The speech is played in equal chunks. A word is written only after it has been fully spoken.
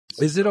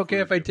Is it okay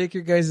if I take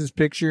your guys'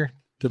 picture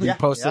to be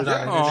posted on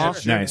the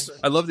internet? Nice.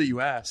 I love that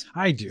you asked.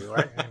 I do.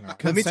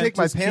 Let me take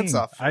my pants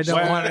off. I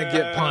don't want to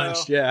get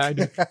punched. Yeah, I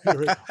do.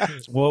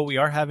 Well, we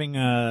are having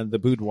the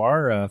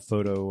boudoir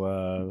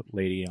photo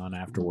lady on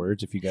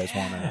afterwards. If you guys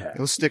want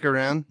We'll stick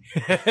around.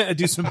 to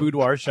do some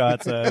boudoir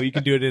shots, you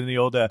can do it in the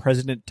old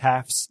President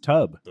Taft's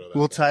tub.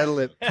 We'll title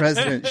it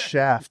President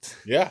Shaft.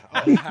 Yeah.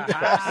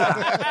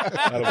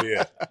 That'll be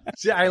it.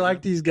 See, I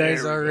like these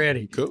guys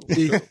already. Cool.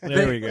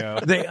 There we go.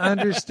 They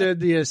understood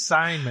the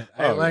assignment.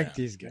 I like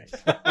these guys.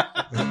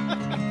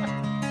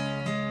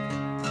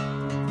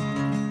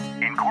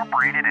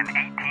 Incorporated in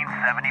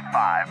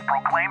 1875,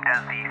 proclaimed as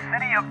the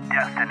City of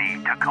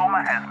Destiny,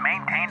 Tacoma has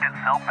maintained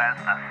itself as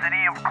the City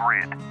of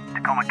Grit.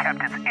 Tacoma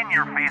kept its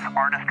in-your-face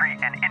artistry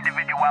and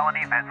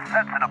individuality that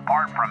sets it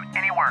apart from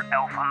anywhere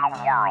else in the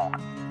world.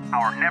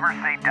 Our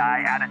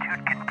never-say-die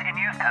attitude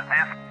continues to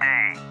this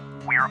day.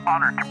 We are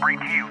honored to bring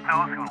to you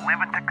those who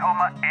live in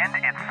Tacoma and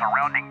its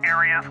surrounding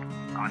areas,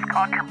 whose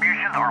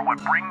contributions are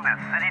what bring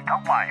this city to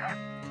life.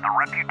 The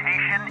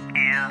reputation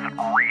is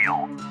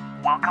real.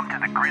 Welcome to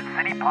the Grit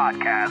City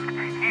Podcast.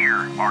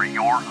 Here are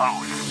your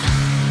hosts.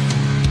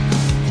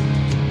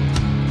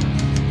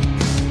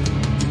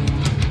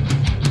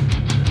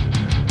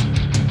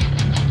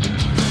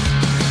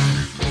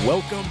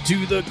 Welcome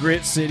to the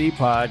Grit City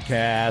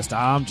Podcast.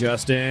 I'm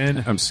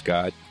Justin. I'm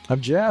Scott.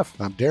 I'm Jeff.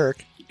 I'm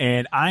Derek.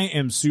 And I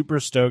am super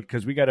stoked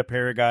because we got a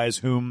pair of guys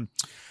whom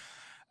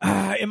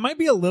it might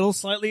be a little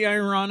slightly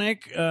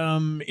ironic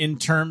in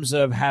terms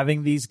of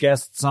having these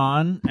guests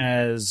on,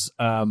 as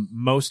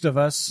most of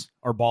us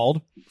are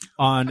bald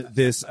on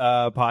this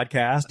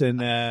podcast, and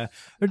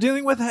they're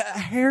dealing with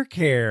hair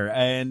care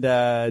and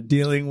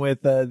dealing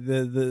with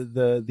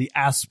the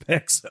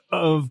aspects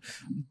of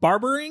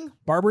barbering.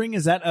 Barbering,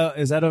 is that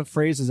a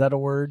phrase? Is that a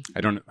word?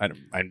 I don't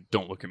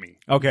look at me.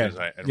 Okay. I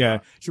don't Yeah.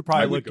 know. Should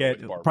probably I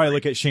would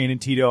look at Shane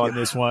and Tito on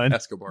this one.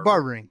 Ask a barber.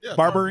 Barbering. Yeah,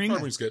 Barbering?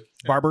 Barbering's good.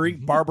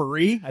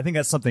 Barbery. I think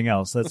that's something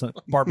else. That's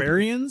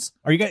barbarians.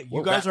 Are you guys?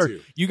 Well, You guys that are.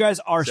 too. You guys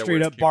are That straight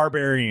word's up cute.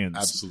 barbarians.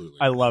 Absolutely.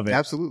 I love it.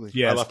 Absolutely.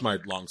 Yes. I left my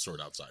long sword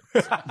outside.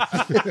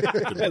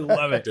 I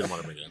love it. Didn't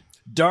want to bring it in.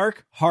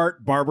 Dark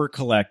Heart Barber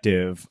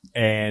Collective.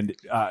 And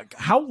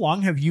how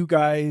long have you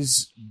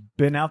guys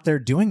been out there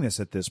doing this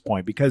at this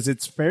point? Because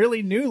it's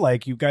fairly new.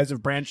 Like, you guys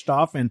have branched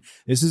off, and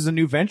this is a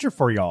new venture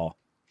for y'all.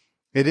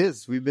 It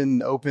is. We've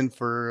been open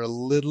for a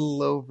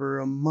little over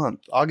a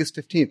month. August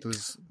 15th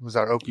was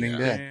our opening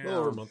day. A little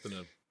over a month and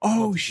a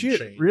Oh, month shit.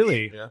 and change.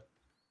 Really? Yeah.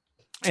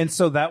 And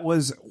so that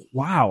was,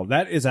 wow,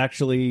 that is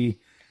actually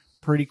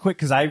pretty quick.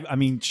 Because I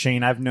mean,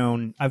 Shane, I've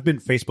been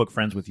Facebook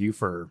friends with you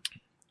for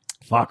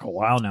a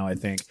while now, I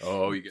think.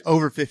 Oh, you get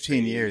Over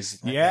 15 years.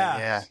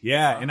 Yeah.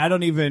 And I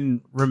don't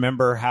even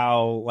remember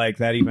how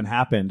that even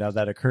happened, how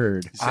that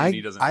occurred. He's saying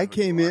he doesn't I have a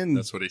came car. in.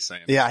 That's what he's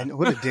saying. Yeah, I know.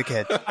 What a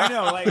dickhead. I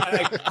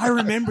know, I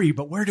remember you,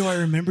 but where do I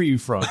remember you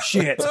from?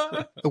 Shit.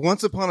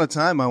 Once upon a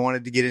time, I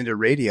wanted to get into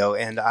radio,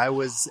 and I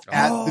was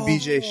at the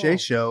BJ Shea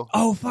show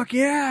Oh, fuck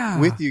yeah.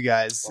 with you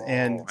guys I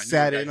and knew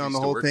sat a guy in who on used the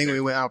to whole work thing. there.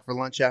 We went out for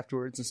lunch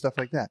afterwards and stuff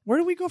like that. Where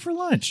do we go for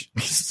lunch?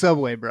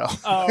 Subway, bro.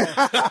 Oh,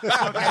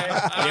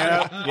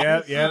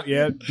 okay.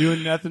 Yep.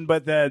 Doing nothing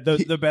but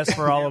the best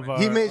for all of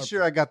us. He made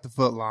sure I got the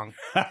foot long.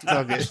 It's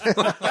all good.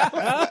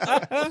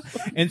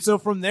 And so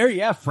from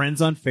there,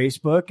 friends on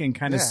Facebook and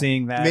kind of Yeah.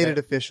 seeing that. Made it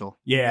official.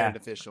 Yeah. Made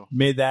it official.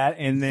 Made that.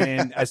 And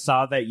then I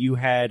saw that you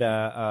had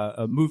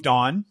moved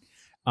on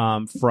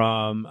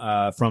from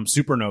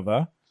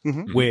Supernova.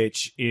 Mhm.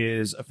 Which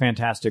is a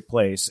fantastic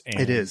place.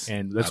 And, It is.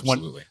 And that's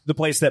Absolutely. the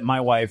place that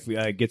my wife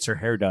gets her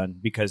hair done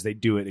because they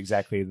do it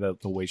exactly the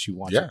way she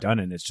wants Yeah. it done.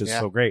 And it's just Yeah.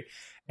 so great.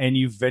 And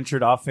you've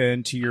ventured off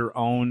into your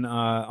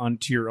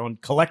own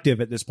collective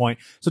at this point.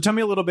 So tell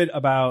me a little bit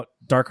about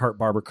Dark Heart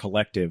Barber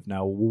Collective.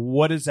 Now,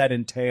 what does that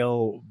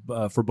entail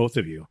for both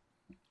of you?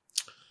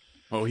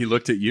 Oh, he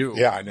looked at you.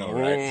 Yeah, I know,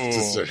 right?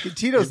 Oh. Just,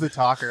 Tito's the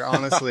talker,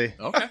 honestly.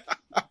 Okay.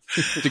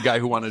 The guy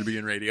who wanted to be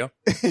in radio.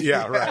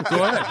 yeah, right.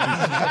 Go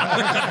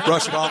ahead.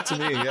 Brush it off to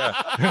me.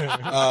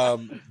 Yeah.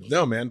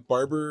 No, man.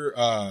 Barber.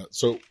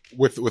 So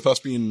with us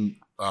being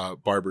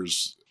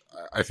barbers,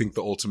 I think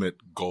the ultimate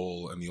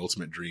goal and the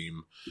ultimate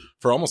dream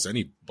for almost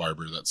any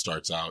barber that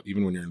starts out,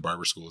 even when you're in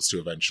barber school, is to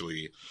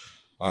eventually,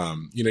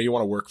 you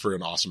want to work for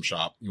an awesome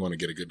shop. You want to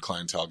get a good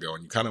clientele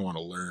going. You kind of want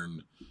to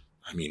learn,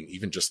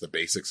 even just the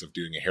basics of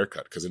doing a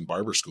haircut. Because in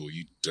barber school,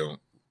 you learn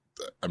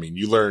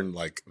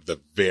the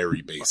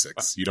very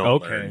basics. You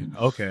don't learn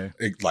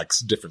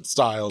different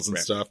styles and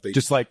stuff. They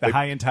Just like the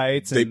high and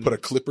tights. they and put a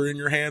clipper in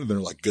your hand and they're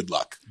like, "Good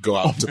luck. Go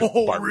out to the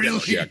barber." really?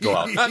 Yeah, go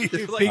out.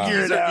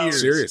 Figure it out.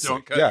 Seriously.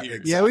 Don't cut Yeah,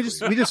 ears. Yeah, we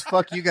just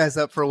fuck you guys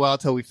up for a while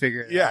till we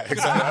figure it Yeah, out.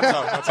 exactly.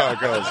 That's how it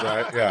goes,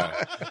 right?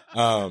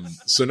 Yeah.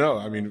 So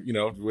no, we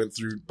went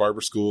through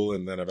barber school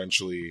and then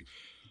eventually,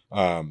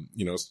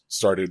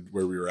 started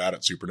where we were at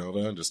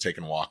Supernova and just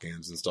taking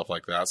walk-ins and stuff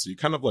like that. So you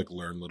kind of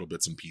learn little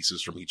bits and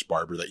pieces from each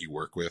barber that you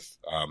work with.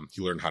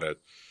 You learn how to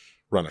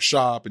run a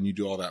shop and you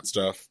do all that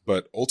stuff.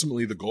 But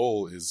ultimately the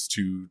goal is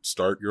to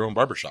start your own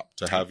barbershop,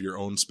 to have your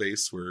own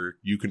space where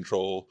you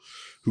control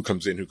who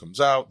comes in, who comes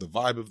out, the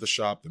vibe of the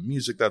shop, the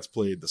music that's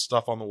played, the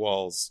stuff on the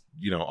walls,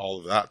 all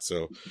of that.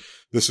 So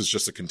this is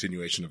just a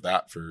continuation of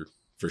that for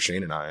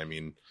Shane and I. I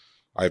mean,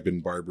 I've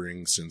been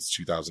barbering since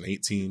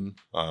 2018.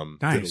 Nice.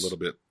 Did a little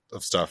bit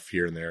of stuff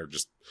here and there,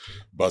 just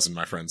buzzing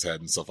my friend's head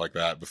and stuff like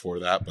that before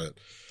that, but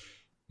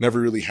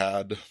never really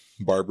had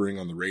barbering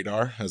on the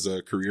radar as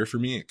a career for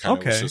me. It kind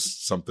of was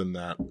just something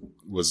that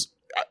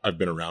I've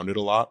been around it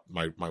a lot.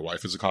 My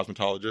wife is a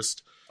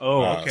cosmetologist.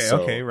 Oh, okay.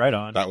 So okay. Right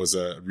on. That was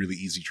a really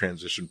easy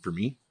transition for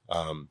me.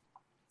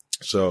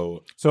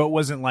 So it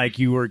wasn't like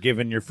you were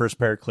given your first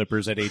pair of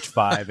clippers at age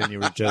 5 and you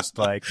were just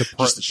like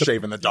just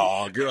shaving the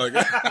dog. Like,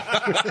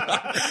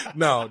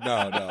 no,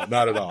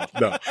 not at all.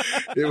 No,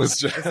 it was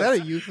just. Is that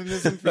a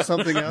euphemism for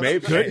something else?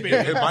 Maybe.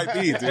 It might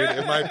be, dude.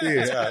 It might be.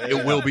 Yeah,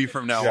 It will be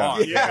from now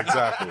on. Yeah,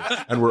 exactly.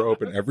 And we're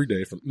open every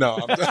day from. No,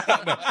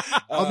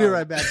 I'll be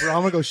right back, bro. I'm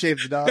gonna go shave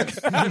the dog.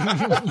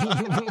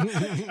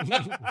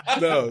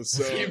 No,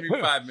 so Give me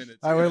 5 minutes.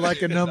 I would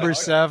like a number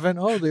 7.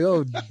 Oh,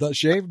 the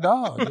shaved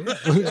dog.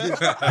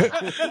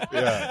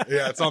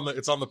 yeah. It's on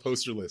the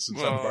poster list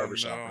inside the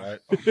barbershop, right?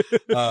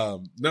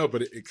 No,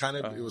 but it kind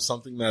of it was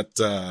something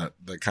that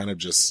kind of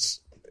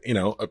just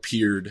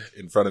appeared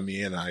in front of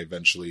me, and I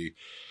eventually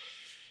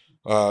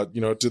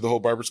did the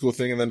whole barber school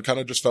thing, and then kind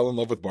of just fell in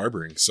love with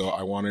barbering. So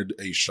I wanted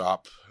a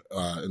shop,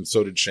 and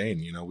so did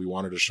Shane. We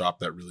wanted a shop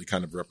that really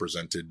kind of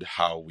represented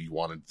how we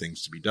wanted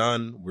things to be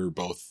done. We're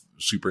both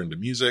super into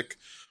music.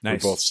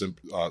 Nice. We're both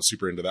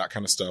super into that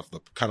kind of stuff, the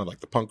kind of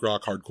like the punk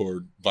rock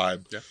hardcore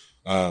vibe. Yeah.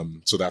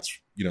 So that's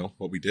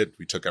what we did.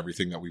 We took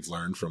everything that we've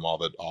learned from all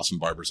the awesome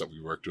barbers that we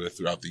worked with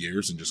throughout the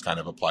years and just kind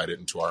of applied it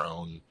into our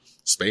own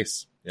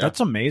space. Yeah. That's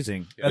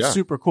amazing. That's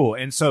super cool.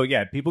 And so,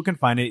 people can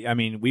find it. I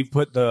mean, we've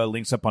put the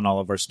links up on all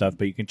of our stuff,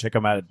 but you can check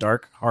them out at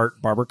Dark Heart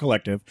Barber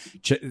Collective.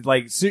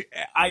 I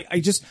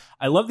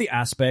love the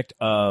aspect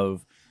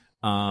of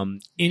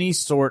any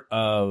sort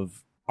of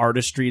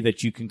artistry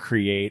that you can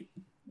create,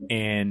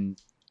 and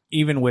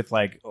even with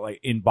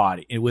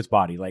with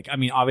body,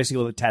 obviously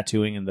with the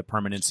tattooing and the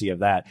permanency of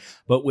that,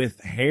 but with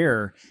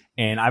hair.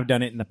 And I've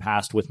done it in the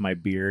past with my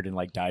beard and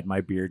dyed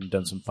my beard and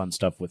done some fun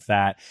stuff with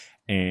that.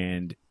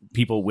 And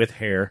people with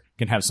hair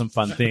can have some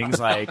fun things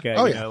like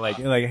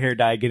hair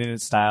dye, getting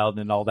it styled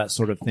and all that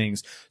sort of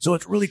things. So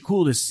it's really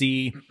cool to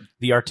see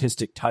the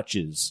artistic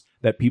touches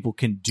that people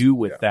can do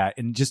with that,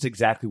 and just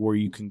exactly where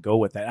you can go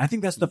with that. And I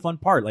think that's the fun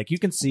part. You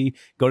can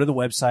go to the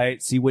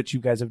website, see what you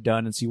guys have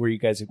done, and see where you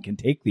guys can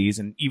take these.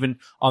 And even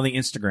on the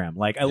Instagram,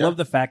 I love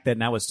the fact that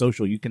now with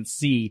social, you can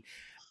see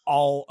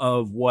all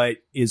of what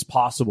is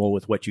possible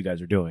with what you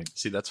guys are doing.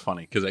 See, that's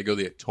funny because I go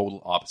the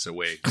total opposite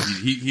way.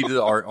 He did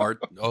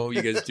art. Oh,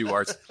 you guys do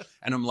arts,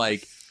 and I'm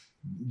like,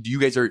 you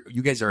guys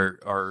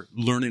are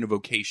learning a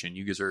vocation.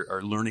 You guys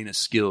are learning a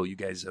skill. You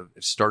guys have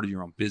started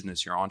your own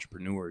business. You're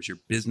entrepreneurs. You're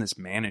business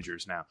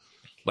managers now.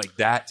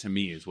 That to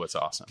me is what's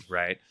awesome,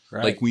 right?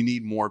 We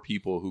need more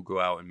people who go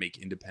out and make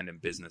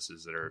independent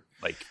businesses that are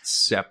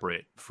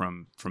separate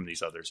from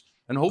these others.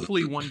 And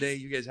hopefully one day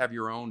you guys have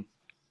your own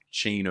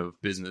chain of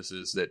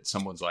businesses that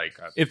someone's like,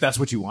 if that's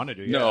what you want to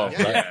do. No,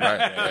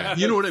 right.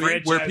 You know what I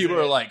mean? Where people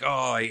are like,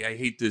 oh, I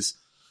hate this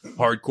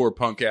hardcore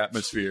punk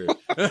atmosphere.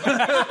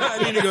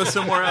 I need to go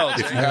somewhere else.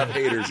 If you have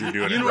haters, you're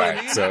doing it right.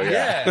 I mean? So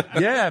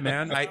yeah,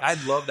 man. I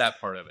love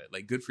that part of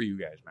it. Good for you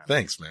guys, man.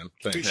 Thanks, man.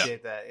 Thanks.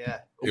 Appreciate that. Yeah.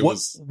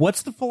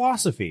 What's the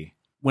philosophy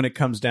when it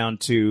comes down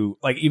to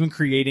even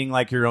creating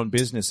your own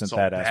business and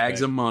that aspect?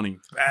 Bags of money.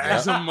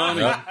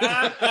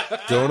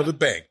 Going to the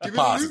bank.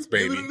 Deposits,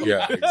 baby.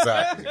 Yeah,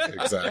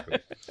 exactly.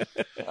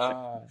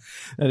 That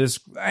is.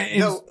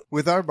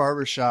 With our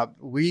barbershop,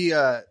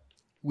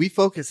 we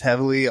focus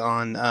heavily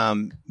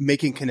on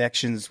making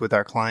connections with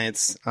our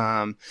clients.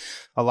 A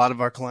lot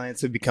of our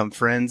clients have become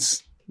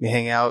friends. We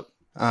hang out.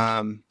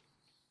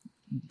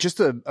 Just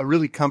a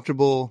really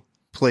comfortable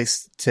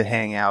place to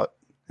hang out.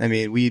 I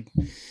mean, we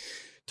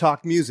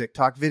talk music,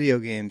 talk video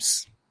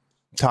games,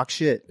 talk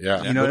shit.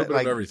 Yeah, a little bit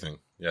of everything.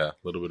 Yeah, a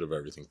little bit of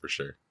everything for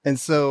sure. And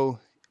so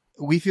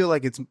we feel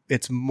like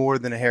it's more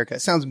than a haircut.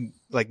 It sounds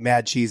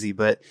mad cheesy,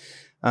 but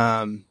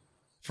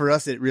for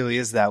us, it really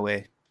is that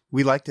way.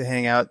 We like to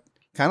hang out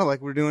kind of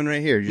like we're doing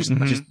right here. Just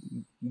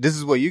this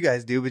is what you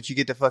guys do, but you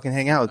get to fucking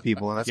hang out with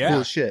people, and that's cool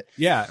as shit.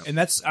 Yeah, and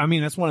that's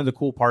one of the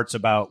cool parts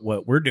about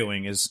what we're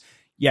doing is,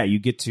 you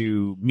get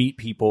to meet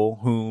people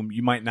whom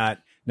you might not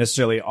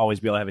necessarily always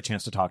be able to have a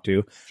chance to talk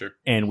to. Sure.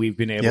 And we've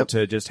been able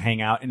to just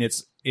hang out, and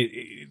it's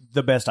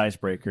the best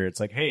icebreaker. It's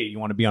like, hey, you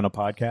want to be on a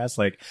podcast?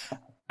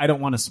 I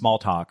don't want to small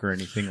talk or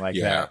anything like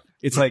that.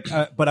 It's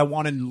but I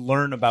want to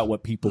learn about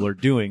what people are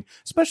doing,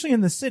 especially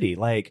in the city.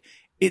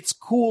 It's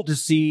cool to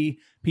see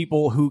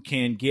people who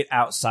can get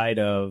outside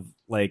of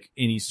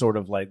any sort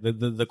of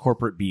the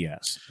corporate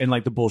BS and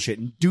the bullshit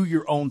and do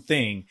your own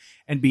thing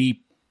and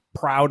be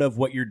proud of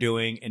what you're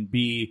doing and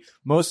be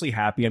mostly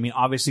happy. I mean,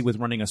 obviously with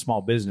running a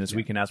small business,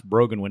 we can ask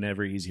Brogan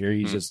whenever he's here.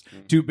 He's just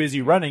too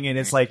busy running. And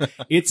it's like,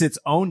 it's its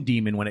own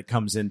demon when it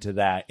comes into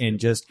that, and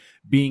just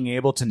being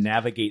able to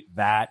navigate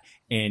that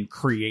and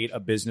create a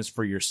business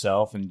for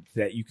yourself and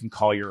that you can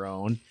call your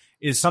own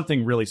is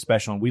something really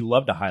special. And we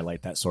love to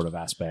highlight that sort of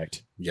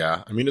aspect.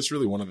 Yeah. I mean, it's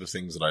really one of the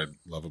things that I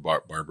love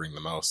about barbering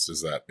the most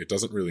is that it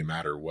doesn't really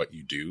matter what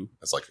you do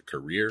as like a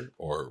career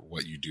or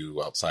what you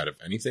do outside of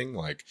anything.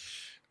 Like,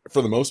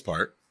 for the most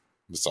part,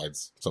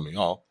 besides some of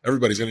y'all,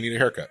 everybody's going to need a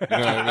haircut. You know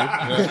what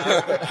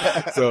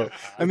I mean? So,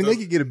 I mean, they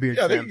could get a beard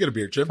yeah, trim. they can get a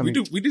beard trim.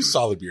 We do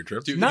solid beard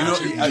trims. Dude, you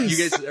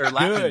guys are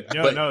laughing.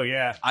 Good. No,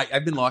 yeah.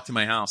 I've been locked in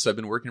my house. So I've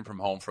been working from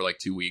home for like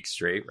 2 weeks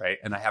straight, right?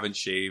 And I haven't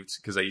shaved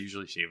because I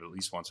usually shave at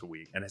least once a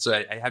week. And so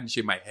I haven't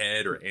shaved my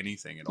head or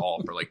anything at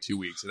all for like 2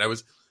 weeks. And I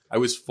was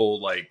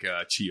full like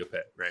chia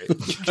pet, right?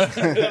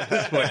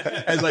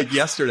 And like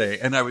yesterday,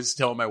 and I was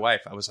telling my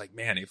wife, I was like,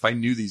 man, if I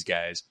knew these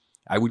guys,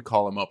 I would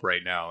call them up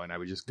right now and I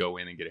would just go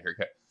in and get a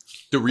haircut.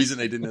 The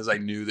reason I didn't is I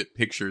knew that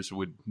pictures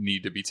would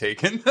need to be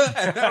taken.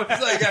 And I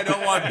was like, I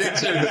don't want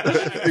pictures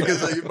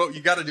because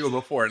you got to do it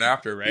before and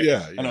after, right?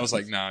 Yeah. And I was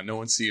like, nah, no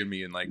one's seeing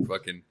me in like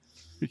fucking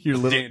Your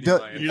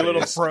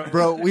little front.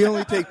 Bro, we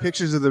only take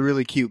pictures of the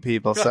really cute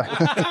people. So,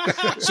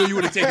 So you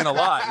would have taken a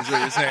lot, is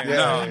what you're saying?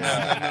 No.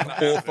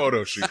 Whole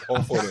photo shoot.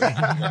 Whole photo.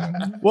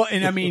 Well,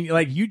 and I mean,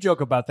 like you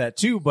joke about that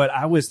too, but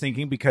I was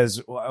thinking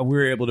because we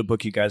were able to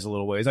book you guys a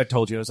little ways. I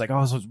told you, I was like, I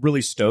was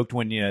really stoked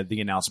when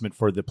the announcement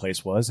for the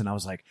place was, and I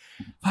was like,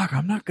 fuck,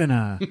 I'm not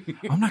gonna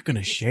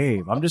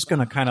shave. I'm just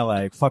gonna kind of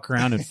like fuck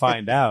around and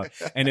find out.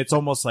 And it's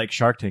almost like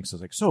Shark Tank. So I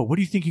was like, so what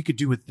do you think you could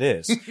do with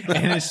this?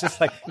 And it's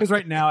just like, because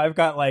right now I've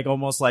got like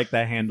almost like the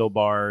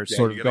handlebar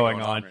sort of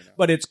going on, right,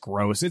 but it's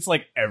gross. It's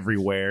like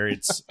everywhere.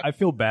 I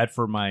feel bad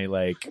for my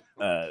like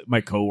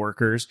my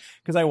coworkers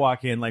because I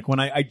walk in like when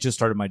I just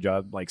started my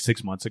job like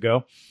 6 months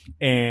ago,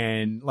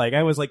 and like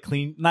I was like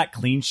not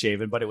clean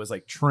shaven, but it was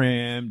like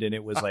trimmed and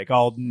it was like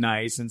all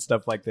nice and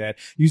stuff like that.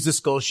 Use the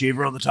skull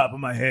shaver on the top of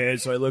my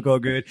head so I look all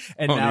good.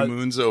 And now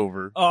honeymoon's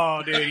over.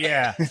 Oh, dude,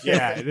 yeah.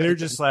 They're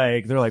just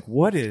like,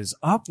 what is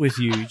up with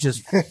you? You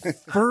just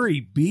furry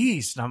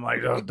beast. And I'm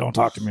like, oh, don't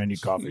talk to me. I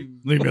need coffee.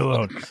 Leave me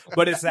alone.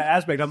 But it's that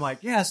aspect. I'm like,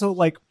 yeah. So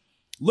like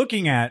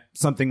looking at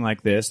something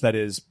like this that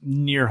is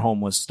near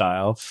homeless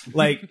style,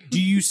 like,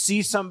 do you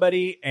see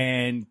somebody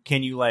and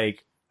can you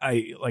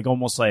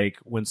almost like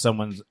when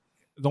someone's,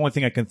 the only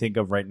thing I can think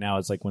of right now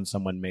is like when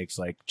someone makes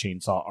like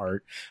chainsaw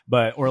art,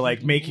 or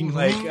like making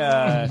like,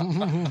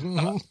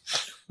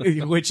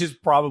 which is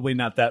probably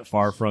not that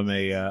far from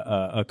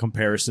a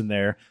comparison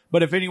there.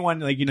 But if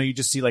anyone like, you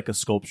just see like a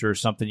sculpture or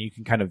something, you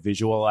can kind of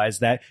visualize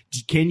that.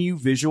 Can you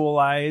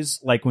visualize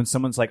like when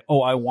someone's like,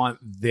 oh, I want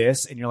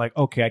this. And you're like,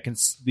 okay, I can,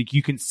 like,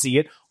 you can see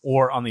it.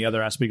 Or on the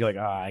other aspect, you're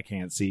like, oh, I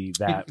can't see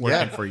that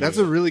working for you. That's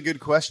a really good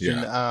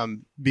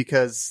question.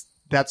 Because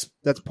that's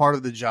part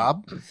of the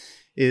job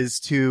is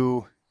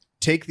to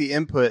take the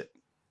input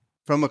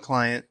from a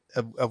client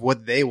of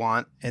what they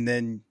want and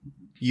then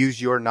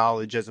use your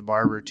knowledge as a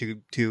barber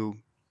to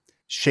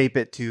shape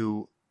it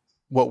to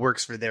what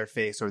works for their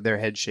face or their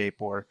head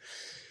shape or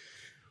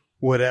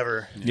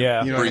whatever.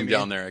 Yeah. You know Bring what I mean?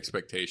 down their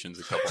expectations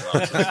a couple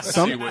notches.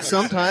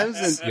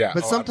 Sometimes,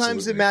 but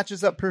sometimes it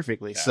matches up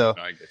perfectly. Yeah, so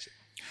no, I get you.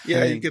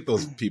 Yeah, you get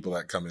those people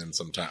that come in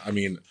sometimes. I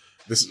mean,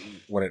 this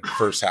when it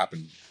first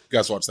happened. You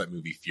guys watched that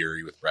movie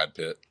Fury with Brad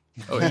Pitt?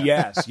 Oh,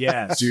 yes.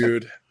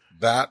 Dude,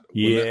 that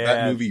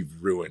movie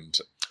ruined.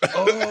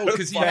 Oh,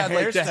 because he had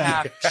like the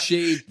half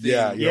shaved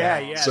thing.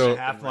 Yeah. So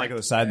half like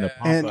the side and the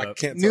pump and up.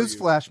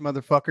 newsflash,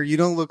 motherfucker, you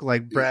don't look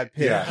like Brad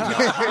Pitt. Yeah,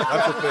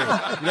 that's the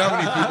thing. You know how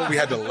many people we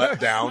had to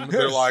let down?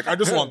 They're like, I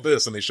just want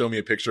this. And they show me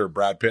a picture of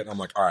Brad Pitt. And I'm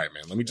like, all right,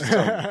 man, let me just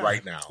tell you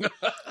right now.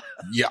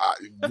 Yeah,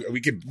 we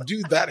could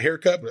do that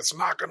haircut, but it's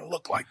not going to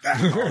look like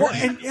that. Well,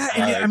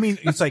 I mean,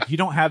 it's like you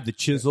don't have the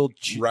chiseled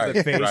face.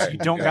 You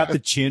don't got the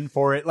chin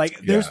for it. Like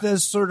there's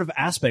this sort of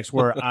aspects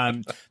where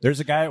there's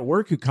a guy at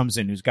work who comes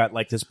in who's got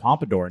like this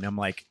pompadour, and I'm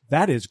like,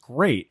 that is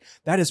great.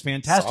 That is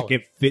fantastic. Solid.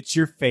 It fits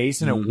your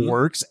face and it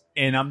works.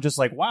 And I'm just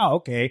like, wow,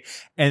 okay.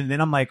 And then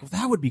I'm like, well,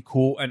 that would be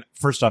cool. And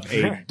first off,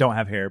 don't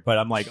have hair, but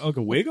I'm like, oh,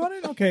 a wig on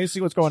it? Okay, see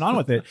what's going on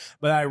with it.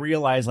 But I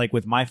realize, like,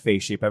 with my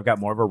face shape, I've got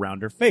more of a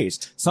rounder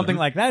face. Something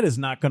like that is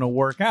not going to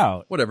work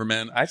out. Whatever,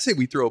 man. I'd say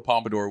we throw a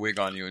pompadour wig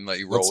on you and let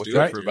you roll with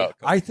it for about.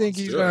 I think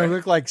he's going to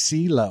look like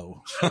CeeLo.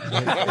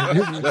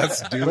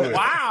 Let's do it.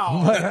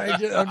 Wow.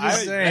 I'm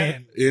just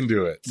saying.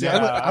 Into it. See,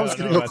 I was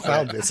going to go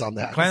clown this on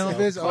that. Clown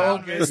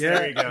this?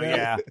 There you go.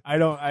 Yeah. I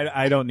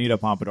don't need a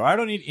pompadour. I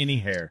don't need any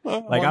hair.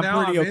 Like, now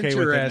I'm pretty okay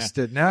with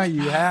it. Now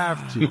you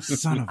have to.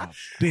 Son of a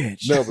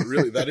bitch. No, but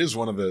really, that is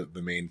one of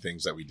the main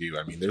things that we do.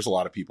 I mean, there's a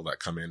lot of people that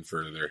come in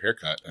for their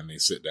haircut and they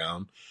sit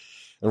down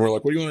and we're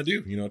like, what do you want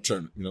to do?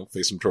 Turn,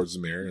 face them towards the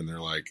mirror. And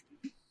they're like,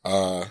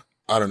 I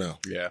don't know.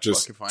 Yeah.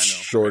 Just fuck if I know.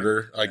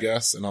 shorter, I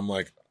guess. And I'm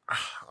like,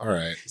 all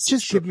right.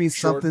 Just give me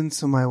something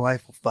so my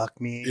wife will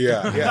fuck me.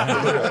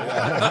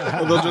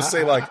 Yeah. Well, they'll just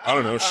say like, I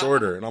don't know,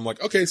 shorter. And I'm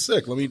like, okay,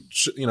 sick. Let me,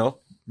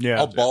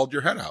 I'll bald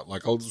your head out.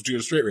 Like, I'll just do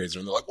a straight razor.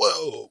 And they're like,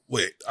 whoa,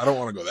 wait, I don't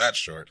want to go that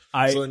short.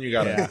 So then you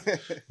got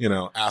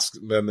to, ask.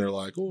 Then they're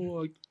like,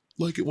 oh, I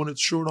like it when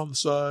it's short on the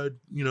side,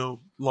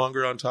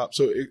 longer on top.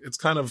 So it's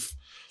kind of,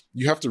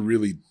 you have to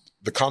really,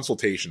 the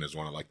consultation is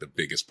one of like the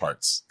biggest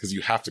parts because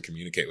you have to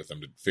communicate with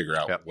them to figure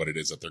out what it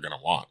is that they're going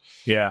to want.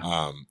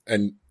 Yeah.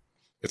 And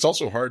it's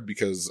also hard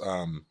because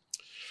a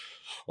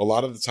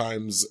lot of the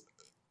times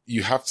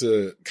you have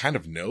to kind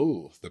of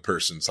know the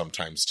person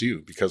sometimes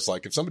too, because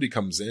like if somebody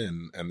comes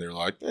in and they're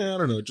like, I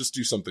don't know, just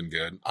do something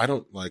good. I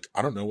don't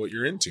know what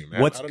you're into,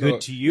 man. What's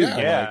good to you?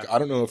 Like, I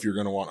don't know if you're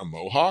going to want a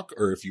mohawk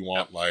or if you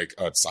want like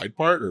a side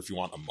part or if you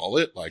want a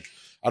mullet. Like,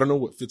 I don't know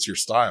what fits your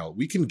style.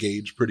 We can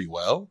gauge pretty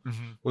well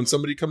when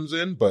somebody comes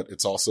in, but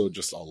it's also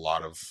just a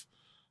lot of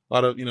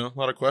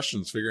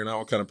questions, figuring out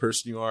what kind of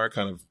person you are,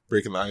 kind of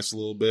breaking the ice a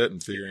little bit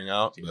and figuring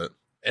out. But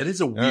it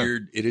is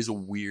a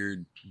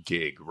weird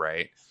gig,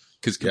 right?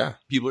 Because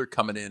people are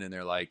coming in and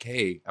they're like,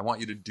 hey, I want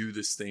you to do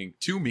this thing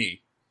to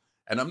me.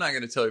 And I'm not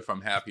going to tell you if I'm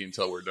happy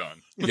until we're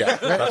done. Yeah.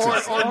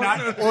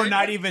 or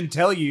not even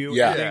tell you.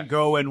 Yeah. And then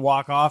go and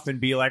walk off and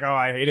be like, oh,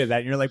 I hated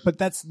that. And you're like, but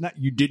that's not,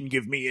 you didn't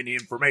give me any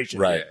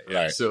information. Right. Yeah.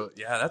 Right. So,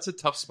 that's a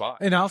tough spot.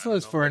 And also,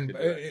 as for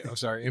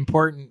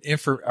important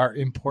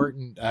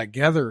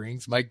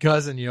gatherings, my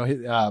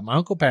cousin, my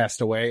uncle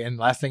passed away, and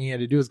last thing he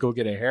had to do was go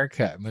get a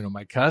haircut.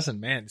 My cousin,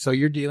 man. So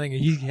you're dealing,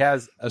 he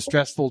has a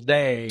stressful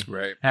day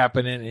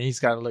happening, and he's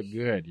got to look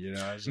good.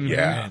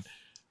 Man.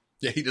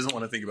 Yeah, he doesn't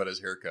want to think about his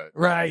haircut.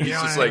 Right. He's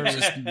just like,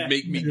 just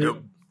make me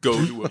go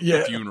to a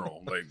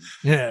funeral. Like,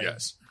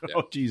 yes. Yeah.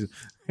 Oh, Jesus.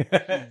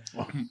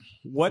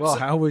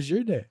 How was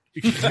your day?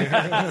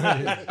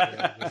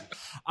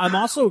 I'm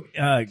also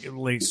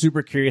like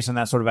super curious in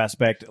that sort of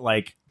aspect.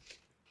 Like,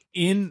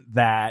 in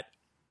that,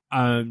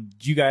 do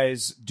you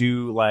guys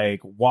do like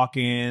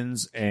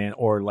walk-ins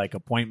or like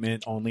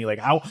appointment only?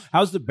 Like,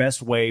 how's the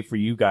best way for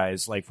you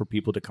guys, like for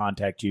people to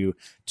contact you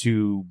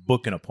to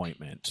book an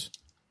appointment?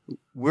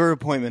 We're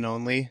appointment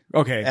only.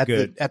 Okay,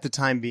 good. At the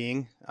time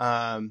being.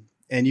 And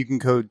you can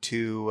go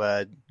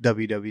to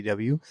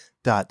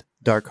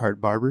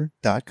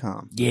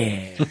www.darkheartbarber.com.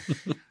 Yeah.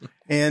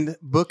 And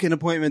book an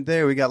appointment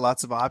there. We got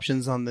lots of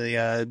options on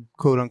the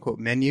quote unquote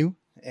menu.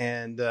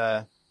 And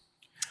are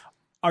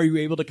you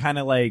able to kind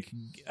of like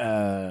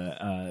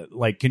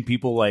can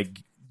people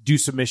like do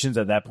submissions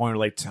at that point or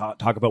like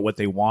talk about what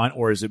they want,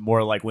 or is it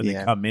more like when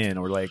they come in,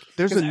 or like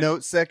there's a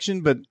note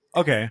section, but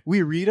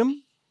we read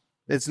them.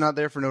 It's not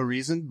there for no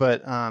reason,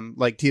 but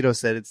like Tito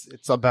said,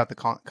 it's about the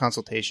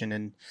consultation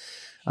and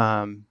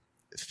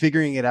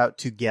figuring it out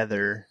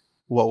together,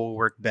 what will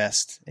work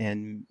best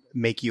and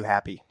make you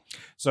happy.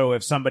 So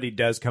if somebody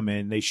does come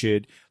in, they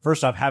should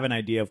first off have an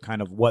idea of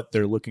kind of what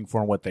they're looking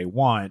for and what they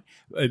want.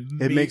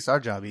 It makes our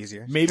job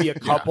easier. Maybe a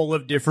couple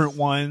of different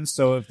ones.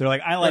 So if they're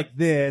like, I like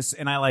this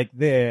and I like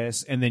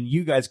this, and then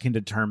you guys can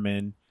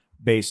determine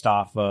based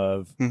off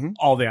of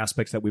all the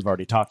aspects that we've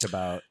already talked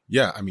about.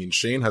 Yeah, I mean,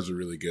 Shane has a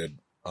really good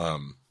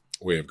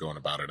way of going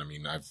about it. I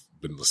mean, I've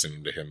been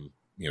listening to him,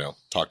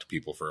 talk to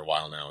people for a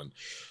while now, and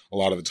a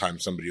lot of the time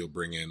somebody will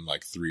bring in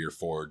like 3 or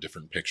 4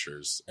 different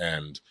pictures,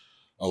 and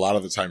a lot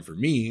of the time for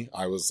me,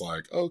 I was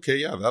like, okay,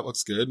 yeah, that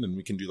looks good, and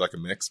we can do like a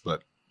mix.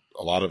 But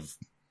a lot of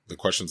the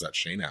questions that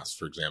Shane asks,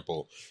 for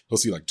example, he'll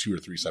see like 2 or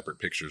 3 separate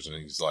pictures,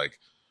 and he's like,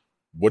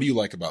 what do you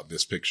like about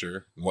this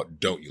picture, and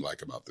what don't you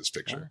like about this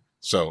picture?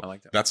 So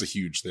like that's a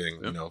huge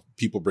thing. Yep.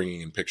 People bringing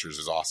in pictures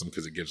is awesome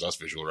because it gives us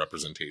visual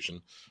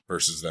representation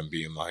versus them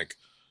being like,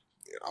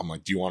 I'm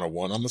like, do you want a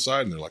 1 on the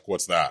side? And they're like,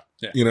 what's that?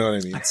 Yeah. You know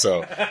what I mean?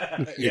 So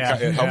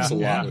it helps a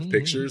lot with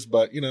pictures.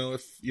 But,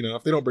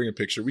 if they don't bring a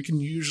picture, we can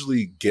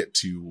usually get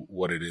to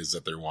what it is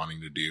that they're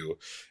wanting to do.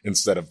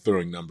 Instead of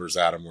throwing numbers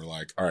at them, we're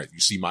like, all right, you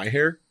see my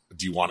hair?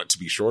 Do you want it to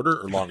be shorter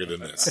or longer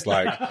than this?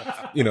 Like,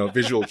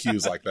 visual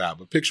cues like that.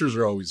 But pictures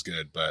are always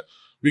good. But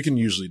we can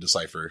usually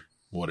decipher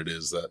what it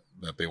is that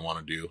they want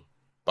to do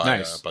by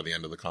the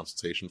end of the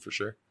consultation for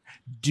sure.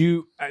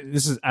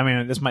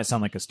 This might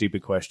sound like a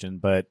stupid question,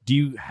 but do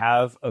you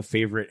have a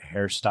favorite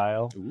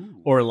hairstyle?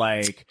 Ooh. Or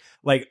like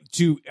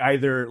to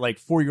either like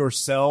for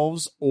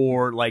yourselves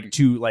or like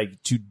to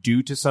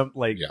do to some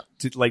do you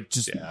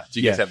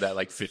guys have that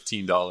like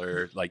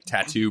 $15 like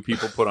tattoo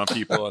people put on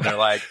people and they're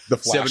like the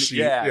flash sheet.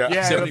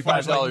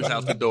 $75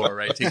 out the door,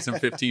 right? Takes them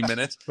 15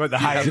 minutes. But the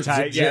high and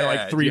tight,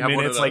 like 3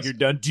 minutes, like you're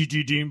done.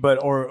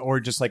 But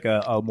or just like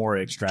a more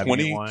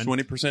extravagant one.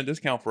 20%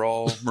 discount for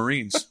all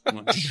Marines.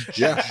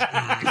 Yeah.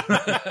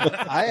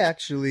 I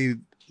actually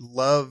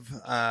love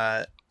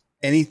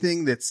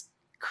anything that's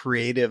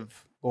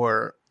creative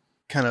or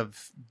kind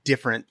of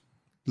different,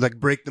 like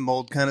break the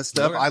mold kind of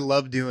stuff. I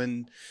love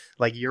doing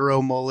like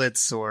Euro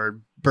mullets or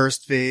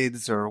burst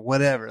fades or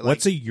whatever. Like,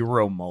 what's a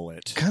Euro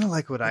mullet? Kind of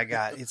like what I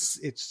got.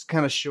 It's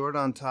kind of short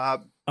on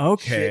top.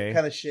 Okay.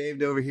 Kind of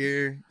shaved over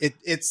here.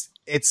 It's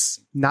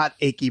not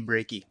achy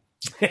breaky.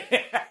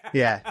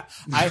 Yeah.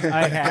 I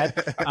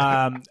had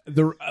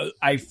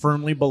I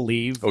firmly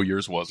believe. Oh,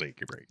 yours was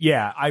Achy Break.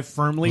 Yeah, I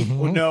firmly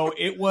no.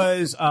 It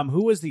was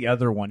who was the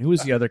other one? Who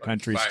was the other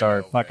country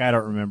star? Fuck, I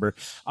don't remember.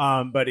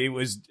 But it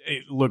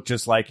looked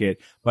just like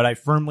it. But I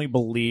firmly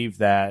believe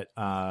that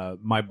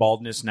my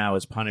baldness now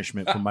is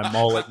punishment for my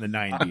mullet in the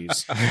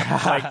 90s.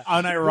 Like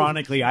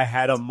unironically, I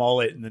had a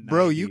mullet in the 90s.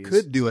 Bro, you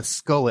could do a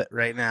skullet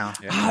right now.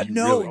 Yeah,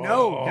 No.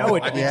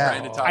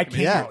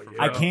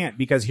 I can't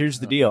because here's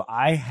the deal.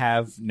 I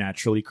have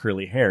naturally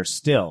curly hair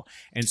still,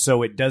 and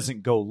so it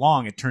doesn't go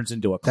long. It turns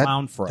into a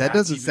clown fro. That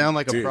doesn't sound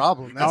like a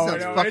problem. That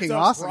sounds fucking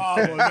awesome.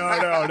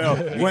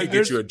 No. We could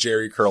get you a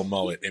Jerry curl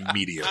mullet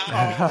immediately.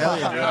 That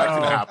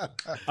can happen.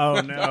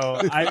 Oh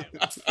no!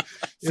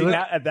 See,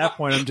 now, at that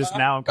point,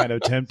 I'm kind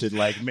of tempted.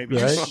 Like maybe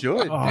You I should,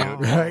 dude.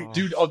 Right?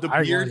 Dude, the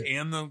beard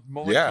and the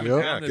mullet. Yeah,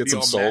 It'd get be some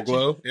all soul matching.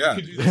 glow. Yeah.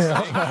 You could do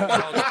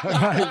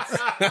the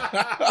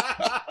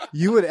same.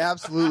 You would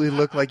absolutely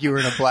look like you were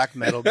in a black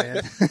metal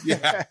band.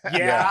 Yeah.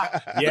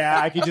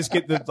 I could just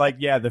get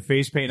the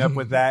face paint up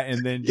with that,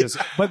 and then just.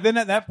 But then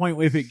at that point,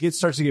 if it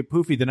starts to get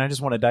poofy, then I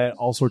just want to dye it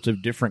all sorts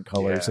of different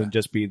colors and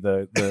just be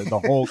the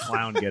whole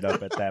clown get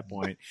up at that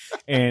point.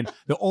 And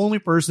the only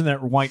person that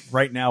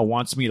right now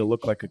wants me to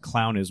look like a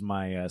clown is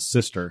my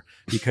sister,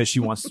 because she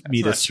wants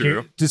me to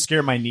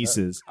scare my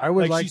nieces. I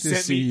would like she to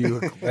sent see me-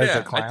 you as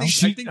a clown. I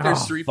think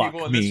there's 3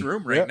 people in this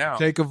room right now.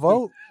 Take a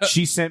vote.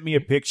 She sent me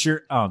a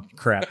picture. Oh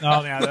crap!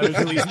 Oh yeah, there's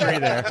at least 3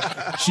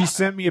 there. She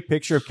sent me a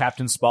picture of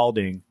Captain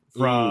Spaulding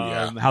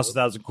from House of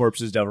Thousand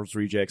Corpses, Devil's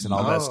Rejects, and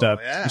all that stuff.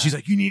 Yeah. And she's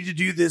like, "You need to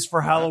do this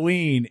for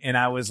Halloween." And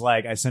I was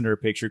like, I sent her a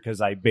picture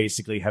because I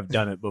basically have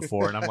done it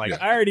before, and I'm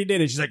like, I already did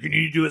it. She's like, "You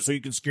need to do it so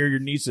you can scare your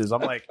nieces."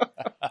 I'm like,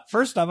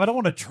 first off, I don't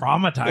want to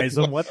traumatize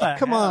them. What the?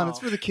 Come hell? on, it's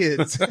for the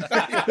kids.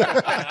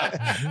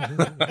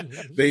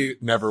 They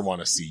never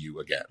want to see you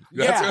again.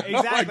 Yeah,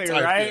 exactly.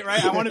 Right.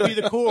 I want to be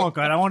the cool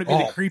uncle. I don't want to be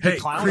the creepy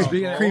clown.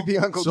 Creepy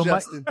Uncle So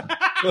Justin.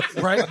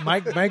 Right, my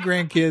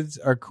grandkids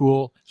are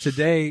cool.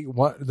 Today,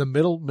 the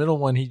middle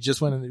one, he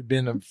just went and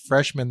been a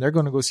freshman. They're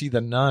going to go see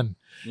The Nun,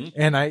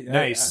 and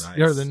Nice.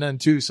 or The Nun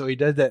too. So he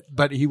did that,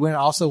 but he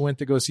also went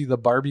to go see the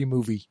Barbie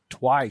movie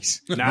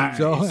twice. Nice.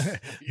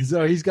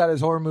 So he's got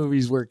his horror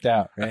movies worked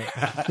out. Right?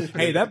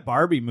 Hey, that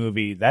Barbie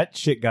movie, that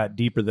shit got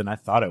deeper than I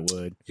thought it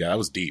would. Yeah, that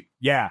was deep.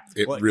 Yeah,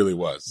 It really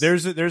was.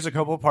 There's a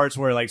couple of parts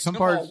where like some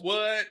parts.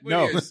 What?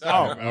 No.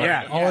 Oh,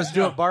 yeah. Oh, let's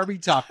do a Barbie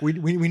talk. We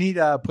need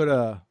to put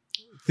a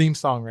theme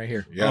song right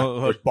here.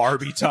 Yeah.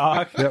 Barbie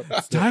talk.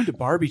 It's time to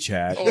Barbie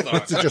chat. Hold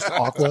on. Is it just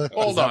Aqua?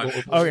 Hold on.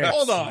 Okay.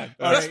 Hold on.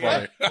 That's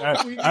funny.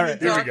 All right.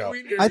 Here we go.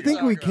 I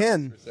think we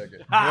can.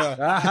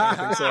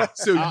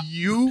 So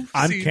you've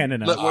I'm seen,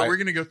 canon. we're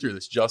going to go through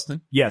this.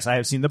 Justin, Yes, I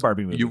have seen the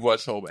Barbie movie. you've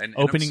watched whole and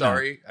Opening I'm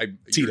sorry.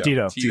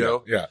 Tito.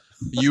 Tito. Yeah,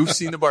 You've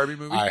seen the Barbie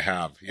movie? I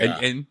have. Yeah.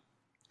 And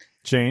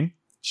Shane.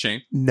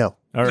 Shane? No.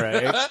 All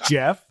right.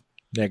 Jeff.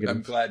 Negative.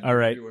 I'm glad All you're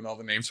right. doing all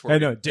the names for I me.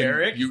 know.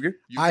 Derek. You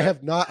I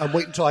have not. I'm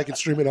waiting until I can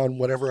stream it on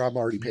whatever I'm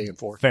already paying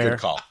for. Fair. Good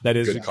call. That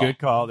is Good a call. good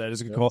call. That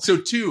is a good call. So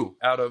 2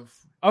 out of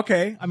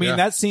Okay. I mean, Yeah.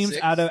 that seems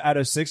 6? out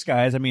of 6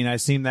 guys. I mean,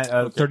 I've seen that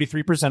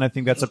 33%. I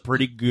think that's a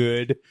pretty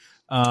good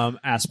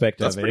aspect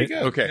That's of pretty it.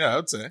 good. Okay. Yeah, I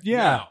would say. Yeah.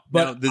 now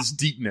But this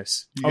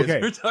deepness. You guys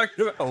Okay. are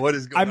talking about what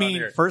is going I on mean,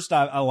 here. first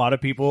off, a lot of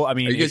people, I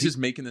mean, Are you guys if you- just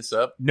making this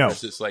up? No. Or is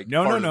this like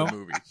No, part no, of the no.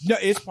 movie? no,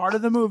 it's part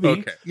of the movie.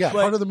 Okay. Yeah,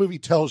 But- part of the movie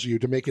tells you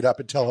to make it up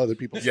and tell other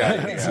people. Yeah,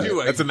 That's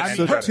an end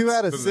So credits. 2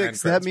 out of This is an end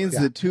 6. That credits means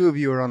part. that 2 of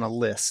you are on a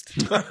list.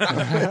 Quite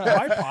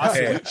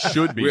possibly.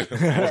 Should be.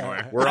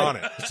 We're on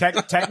it.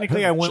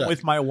 Technically, I went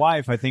with my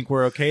wife. I think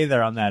we're okay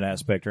there on that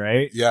aspect,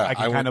 right? Yeah, I can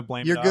I kind went- of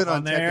blame You're it good off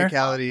on there.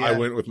 technicality. I Yeah.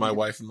 went with my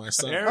wife and my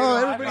son. There we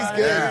Oh, go. everybody's High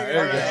good. five.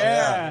 There we go.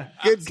 Yeah.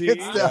 Good See?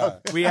 stuff.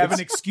 We have an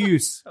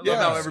excuse. I love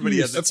how everybody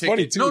has a That's ticket.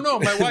 funny, too. No,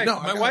 my wife. No,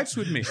 my I- wife's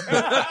with me.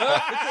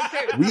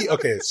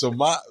 So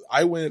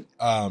I went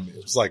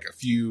it was like a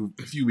few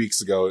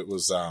weeks ago. It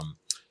was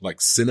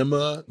like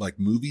cinema, like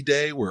movie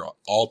day, where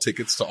all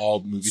tickets to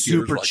all movie theaters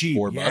Super were like cheap.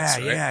 $4,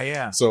 right?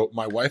 Yeah. So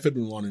my wife had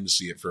been wanting to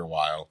see it for a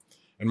while,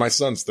 and my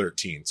son's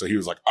 13, so he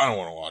was like, I don't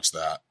want to watch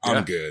that. I'm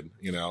Yeah. good,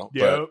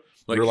 Yep.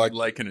 But we're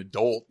like an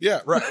adult. yeah,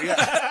 right,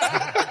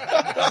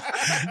 yeah.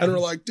 And we're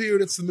like,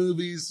 dude, it's the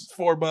movies,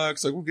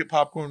 $4. Like, we'll get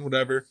popcorn,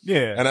 whatever.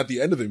 Yeah. And at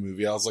the end of the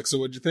movie, I was like, so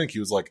what'd you think? He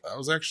was like, that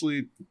was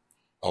actually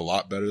a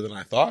lot better than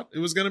I thought it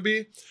was going to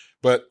be.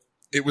 But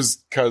it was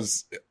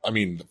because, I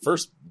mean, the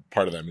first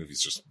part of that movie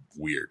is just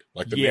weird.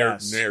 Like the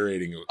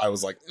narrating, I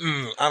was like,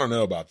 I don't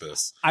know about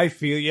this. I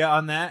feel you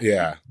on that.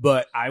 Yeah.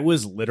 But I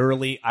was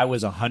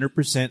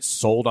 100%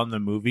 sold on the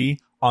movie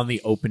on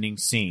the opening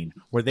scene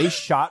where they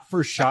shot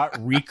for shot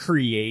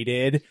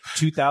recreated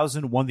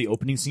 2001, the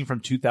opening scene from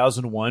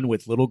 2001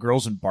 with little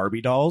girls and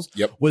Barbie dolls.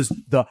 Yep. Was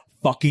the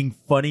fucking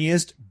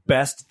funniest,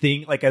 best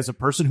thing. Like, as a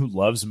person who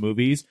loves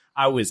movies,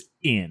 I was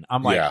in.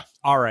 I'm like, Yeah.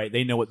 all right,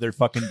 they know what they're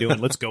fucking doing.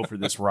 Let's go for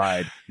this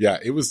ride. Yeah.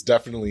 It was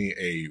definitely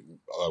a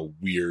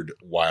weird,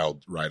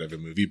 wild ride of a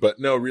movie. But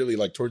no, really,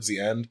 like towards the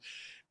end,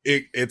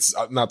 it's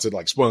not to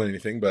like spoil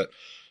anything, but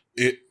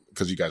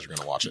because you guys are going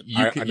to watch it.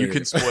 You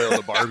can spoil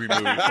the Barbie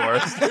movie for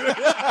us.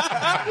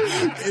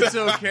 It's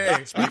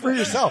okay. Speak for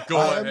yourself. Go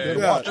ahead.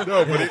 Yeah,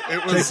 no, but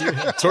it was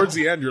towards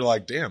the end. You're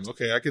like, damn,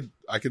 okay,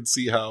 I could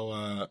see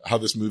how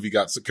this movie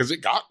got, because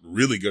it got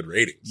really good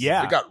ratings.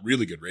 Yeah, it got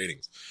really good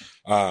ratings.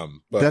 But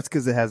that's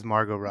because it has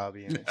Margot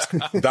Robbie in it.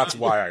 That's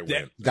why I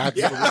went. That's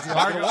the reason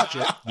I'm going to watch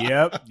it.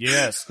 Yep.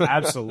 Yes.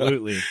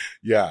 Absolutely.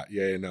 Yeah.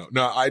 No,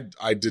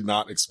 I did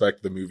not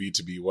expect the movie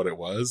to be what it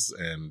was,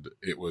 and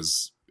it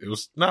was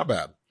not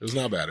bad. It was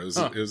not bad. It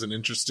was an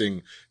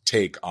interesting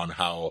take on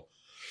how,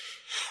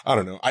 I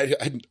don't know.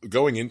 I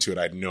going into it,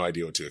 I had no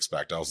idea what to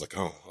expect. I was like,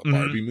 oh, a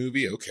Barbie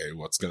movie? Okay,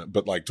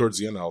 but like towards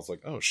the end, I was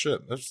like, oh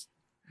shit, this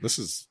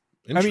is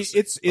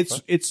interesting. I mean,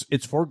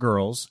 it's for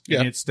girls,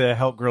 and it's to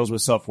help girls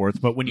with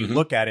self-worth. But when you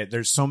look at it,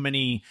 there's so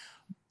many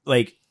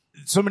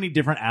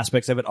different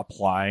aspects of it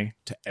apply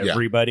to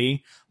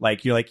everybody.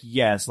 Like, you're like,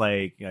 yes,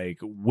 like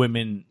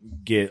women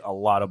get a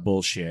lot of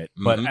bullshit,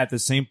 but at the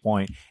same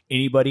point,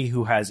 anybody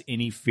who has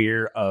any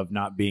fear of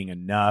not being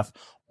enough,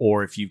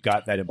 or if you've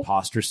got that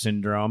imposter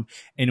syndrome,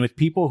 and with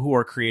people who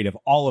are creative,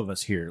 all of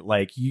us here,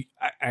 like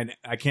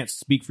I can't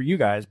speak for you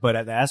guys, but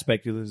at the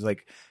aspect of this,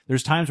 like,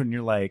 there's times when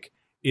you're like,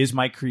 is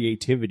my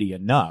creativity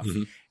enough?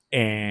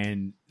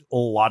 And a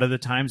lot of the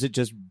times it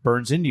just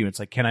burns into you. It's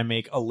like, can I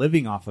make a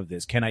living off of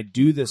this? Can I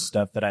do this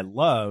stuff that I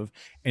love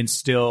and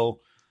still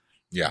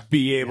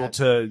be able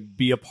to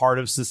be a part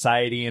of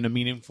society in a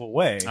meaningful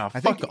way?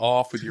 Fuck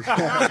off with your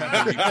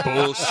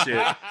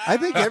bullshit. I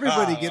think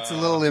everybody gets a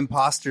little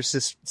imposter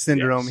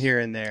syndrome here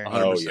and there. 100%,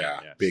 oh yeah,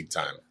 big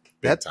time.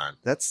 Big time.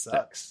 That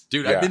sucks.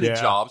 Dude, I've been to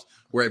jobs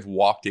where I've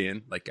walked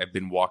in, like I've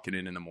been walking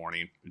in the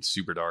morning, it's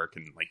super dark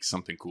and like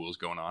something cool is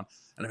going on.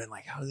 And I've been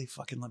like, how do they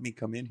fucking let me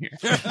come in here?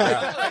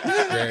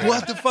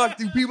 What the fuck?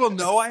 Do people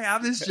know I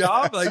have this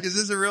job? Like, is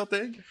this a real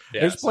thing?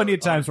 Yeah, there's plenty of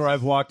times where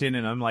I've walked in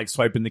and I'm like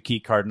swiping the key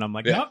card and I'm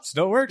like, nope,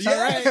 still works. All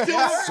right. Still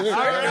works. All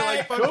right.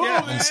 Like, fuck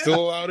yeah, I'm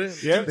still out in.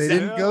 Yep. They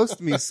didn't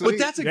ghost me. Sweet. But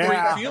that's a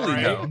great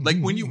feeling though.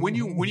 Like when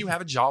you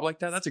have a job like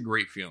that, that's a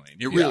great feeling.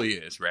 It really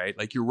is, right?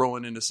 Like you're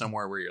rolling into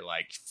somewhere where you're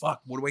like,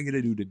 fuck, what am I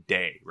gonna do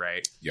today?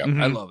 Right? Yeah.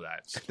 I love that.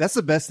 That's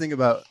the best thing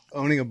about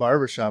owning a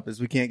barbershop is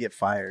we can't get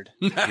fired.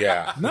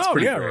 Yeah. No,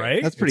 yeah, great.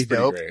 Right? That's pretty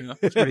dope.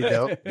 That's pretty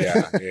dope.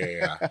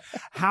 Yeah.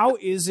 How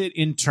is it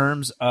in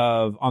terms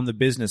of on the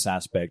business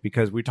aspect?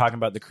 Because we're talking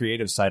about the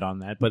creative side on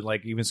that, but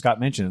like even Scott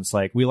mentioned, it's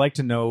like we like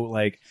to know,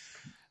 like,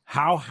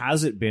 how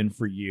has it been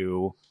for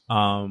you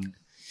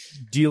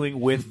dealing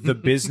with the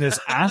business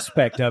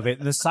aspect of it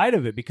and the side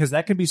of it, because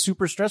that can be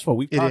super stressful.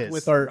 We've talked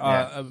with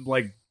our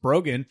like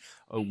Brogan,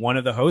 one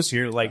of the hosts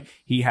here, like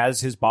he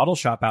has his bottle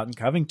shop out in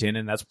Covington,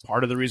 and that's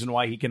part of the reason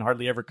why he can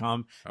hardly ever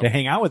come to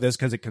hang out with us,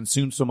 because it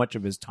consumes so much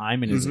of his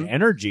time and his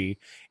energy.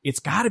 It's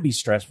got to be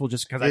stressful,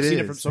 just because I've seen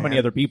it from so many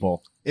other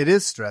people. It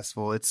is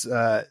stressful. It's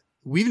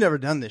we've never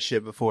done this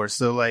shit before,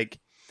 so like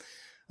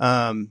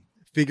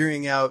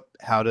figuring out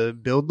how to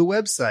build the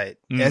website,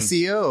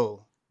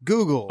 SEO,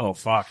 Google. Oh,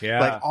 fuck, yeah.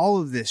 Like all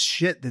of this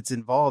shit that's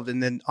involved.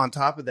 And then on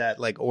top of that,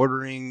 like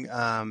ordering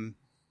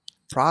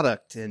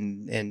product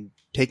and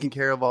taking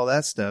care of all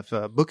that stuff,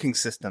 booking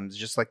systems,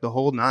 just like the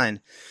whole nine.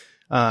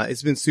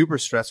 It's been super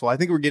stressful. I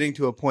think we're getting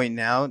to a point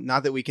now,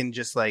 not that we can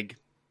just like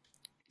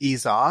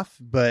ease off,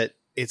 but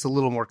it's a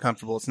little more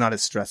comfortable. It's not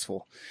as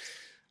stressful.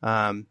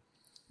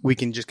 We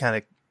can just kind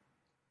of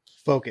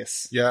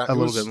focus a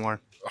little bit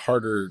more.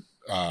 Harder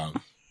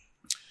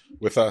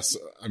with us.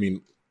 I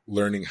mean,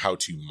 learning how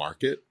to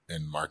market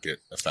and market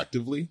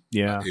effectively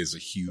is a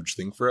huge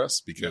thing for us,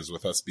 because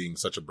with us being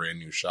such a brand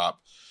new shop,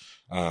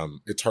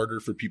 it's harder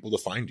for people to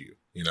find you,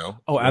 you know?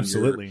 Oh,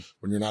 absolutely.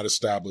 When you're not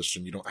established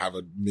and you don't have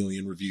a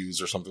million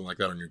reviews or something like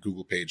that on your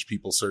Google page,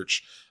 people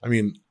search. I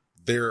mean,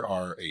 there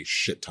are a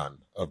shit ton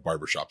of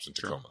barbershops in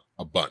Tacoma,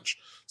 a bunch.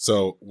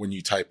 So when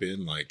you type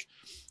in like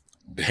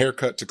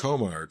haircut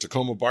Tacoma or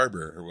Tacoma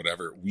Barber or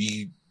whatever,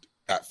 we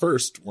at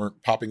first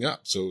weren't popping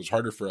up. So it was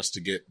harder for us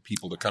to get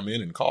people to come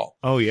in and call.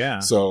 Oh, yeah.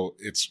 So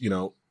it's, you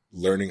know,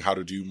 learning how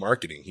to do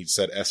marketing. He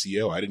said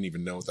SEO. I didn't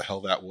even know what the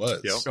hell that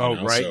was. Yep. Oh,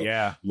 know? Right.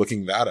 So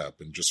looking that up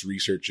and just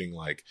researching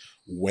like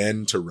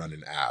when to run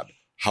an ad,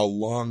 how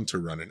long to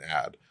run an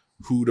ad,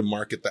 who to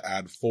market the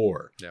ad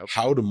for,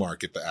 how to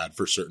market the ad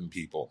for certain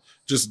people,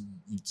 just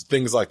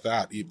things like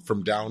that.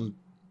 From down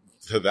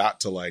to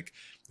that to like,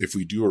 if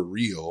we do a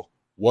reel,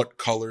 what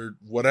color,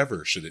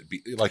 whatever should it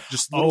be? Like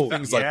just little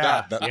things like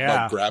that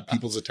like grab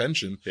people's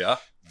attention. Yeah.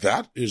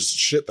 That is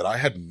shit that I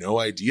had no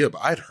idea,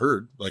 but I'd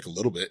heard like a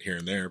little bit here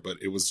and there, but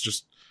it was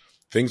just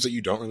things that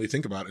you don't really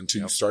think about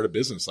until you start a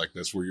business like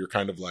this, where you're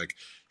kind of like,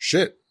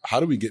 shit, how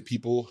do we get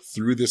people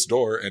through this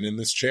door and in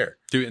this chair?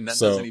 Dude, and that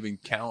doesn't even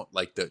count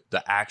like the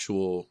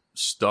actual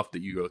stuff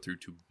that you go through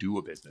to do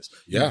a business.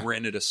 You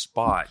rented a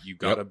spot, you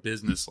got a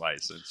business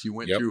license, you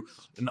went through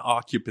an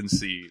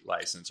occupancy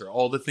license, or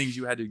all the things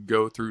you had to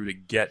go through to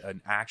get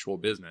an actual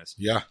business.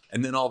 Yeah.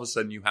 And then all of a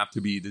sudden you have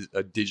to be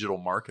a digital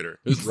marketer.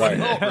 Right.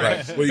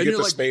 Well, you get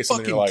the space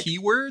fucking and you're like,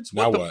 keywords?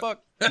 Now what the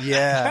fuck?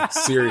 Yeah.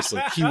 Seriously.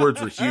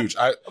 Keywords were huge.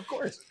 Of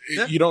course.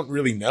 You don't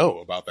really know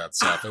about that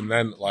stuff. And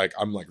then like,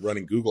 I'm like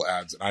running Google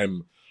ads and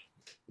I'm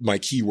my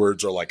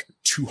keywords are like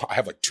I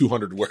have like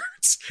 200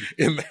 words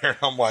in there.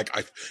 I'm like,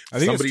 I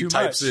think somebody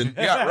types in,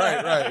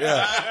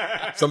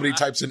 yeah. Somebody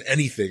types in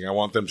anything. I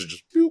want them to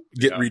just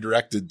get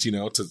redirected,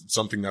 to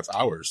something that's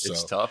ours. So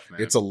it's tough,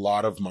 man. It's a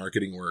lot of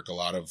marketing work, a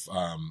lot of,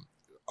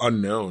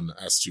 unknown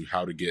as to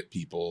how to get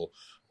people,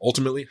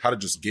 ultimately how to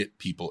just get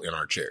people in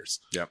our chairs.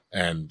 Yeah.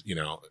 And,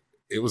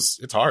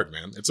 it's hard,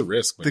 man. It's a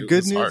risk. The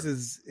good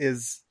news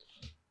is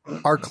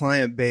our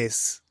client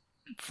base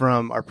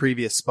from our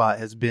previous spot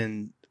has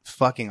been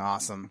fucking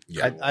awesome.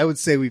 Yeah. I would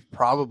say we've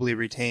probably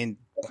retained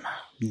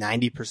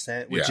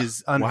 90%, which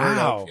is unheard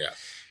of. Yeah.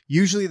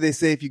 Usually they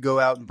say if you go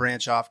out and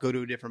branch off, go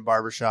to a different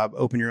barbershop,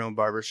 open your own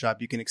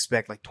barbershop, you can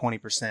expect like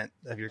 20%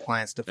 of your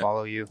clients to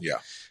follow you. Yeah.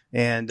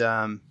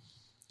 And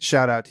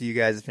shout out to you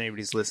guys if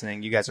anybody's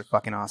listening. You guys are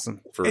fucking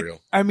awesome. For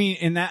real. I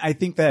mean, I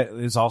think that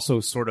is also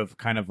sort of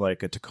kind of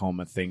like a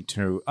Tacoma thing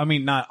too. I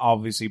mean, not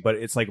obviously, but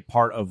it's like a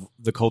part of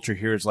the culture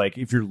here is like,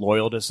 if you're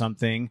loyal to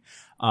something,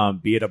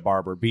 be it a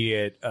barber, be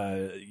it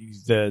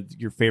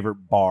your favorite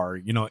bar,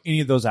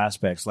 any of those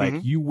aspects,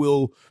 like you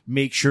will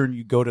make sure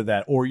you go to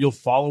that, or you'll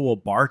follow a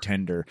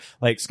bartender.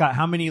 Like, Scott,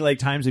 how many like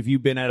times have you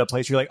been at a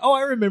place you're like, oh,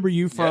 I remember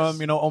you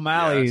from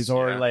O'Malley's,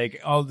 or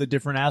like all the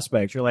different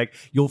aspects. You're like,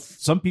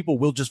 some people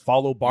will just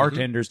follow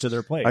bartenders to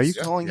their place. Are you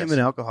calling him an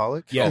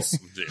alcoholic? Yes.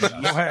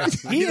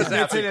 He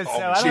admits it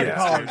himself. I like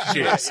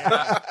to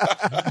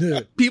call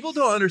him. People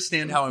don't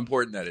understand how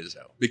important that is,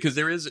 though, because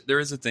there is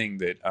a thing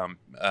that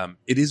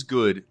it is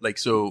good. Like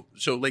so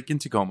like in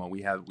Tacoma,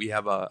 we have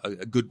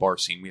a good bar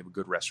scene, we have a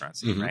good restaurant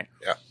scene, right?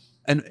 Yeah.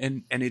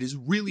 And it is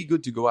really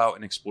good to go out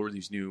and explore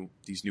these new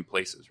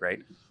places,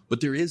 right?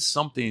 But there is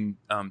something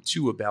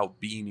too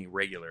about being a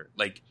regular.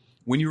 Like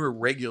when you're a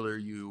regular,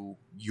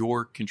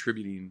 you're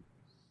contributing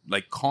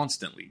like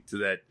constantly to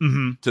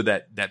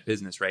that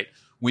business, right?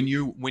 When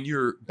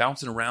you're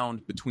bouncing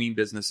around between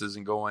businesses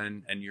and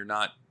going, and you're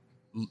not,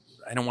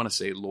 I don't want to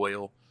say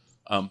loyal,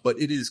 but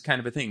it is kind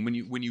of a thing.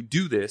 When you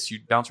do this, you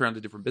bounce around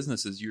to different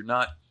businesses. You're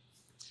not.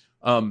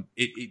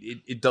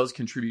 It does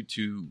contribute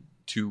to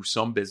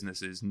some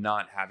businesses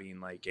not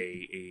having like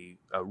a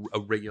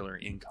regular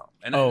income,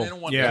 and I don't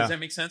want. Does that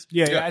make sense?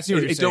 Yeah. I see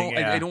what you're saying.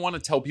 I don't want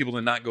to tell people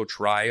to not go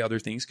try other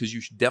things, because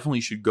you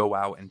definitely should go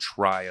out and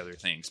try other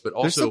things. But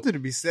also, there's something to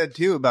be said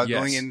too about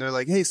going in there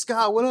like, hey,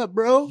 Scott, what up,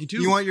 bro?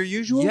 You want your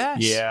usual? Yes.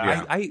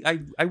 Yeah.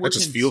 I work That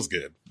just feels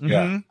good. Mm-hmm.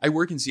 Yeah. I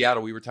work in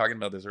Seattle. We were talking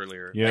about this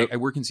earlier. Yep. I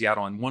work in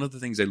Seattle, and one of the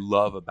things I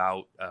love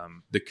about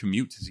the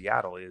commute to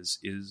Seattle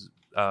is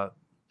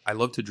I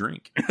love to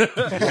drink.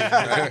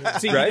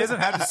 See, he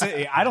doesn't have to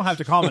say. I don't have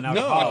to call him an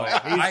alcoholic.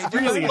 I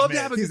love to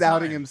have a He's good time.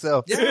 outing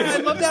himself. Yeah, I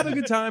love to have a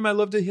good time. I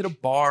love to hit a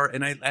bar,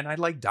 and I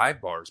like dive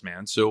bars,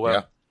 man.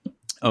 So,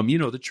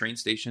 the train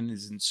station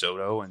is in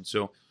Soto, and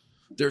so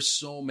there's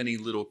so many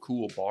little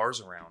cool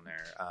bars around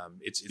there.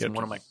 It's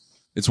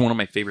one of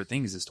my favorite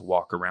things is to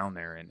walk around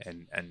there,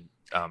 and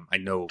I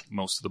know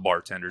most of the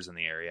bartenders in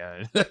the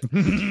area,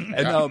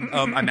 and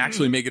I'm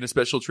actually making a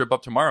special trip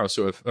up tomorrow.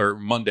 So or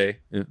Monday,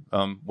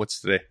 what's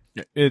today?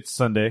 It's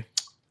Sunday.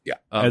 Yeah,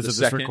 as of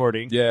this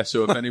recording. Yeah,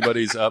 so if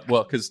anybody's up,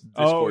 well, because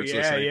Discord's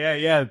listening.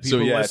 Yeah. People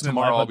listening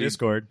tomorrow live on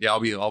Discord. Yeah, I'll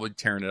be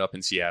tearing it up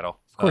in Seattle.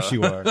 Of course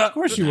you are. Of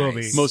course you will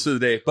be. Most of the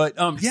day, but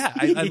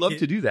I love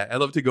to do that. I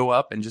love to go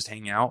up and just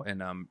hang out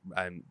and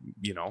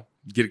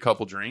get a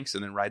couple drinks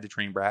and then ride the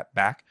train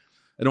back.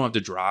 I don't have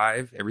to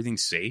drive.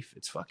 Everything's safe.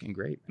 It's fucking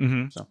great.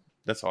 Mm-hmm. So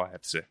that's all I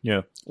have to say.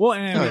 Yeah. Well,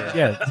 and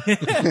I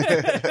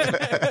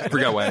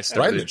forgot why I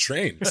started. Riding the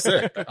train.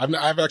 Sick.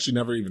 I've actually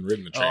never even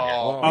ridden the train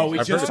yet. We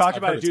I've just heard talked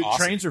I've about heard it, dude. it's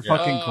awesome. Trains are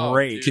fucking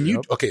great. Can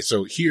you? Okay,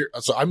 so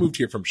I moved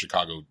here from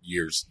Chicago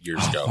years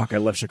ago. Fuck, I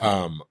love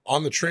Chicago.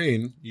 On the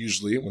train,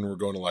 usually when we're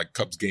going to like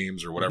Cubs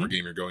games or whatever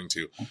game you're going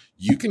to,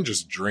 you can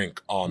just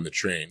drink on the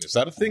train. Is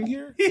that a thing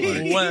here?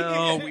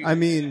 Well, I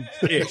mean,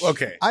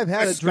 okay. I've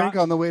had a drink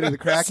on the way to the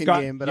Kraken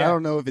game, but I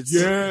don't know if it's.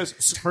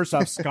 Yes. First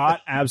off, Scott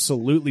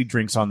absolutely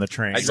drinks on the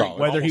train,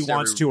 whether he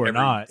wants to or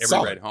not. Every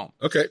ride home.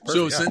 Okay.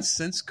 Perfect, so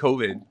since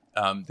COVID,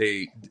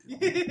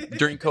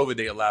 during COVID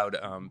they allowed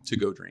to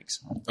go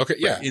drinks. Okay.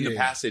 Yeah. But in the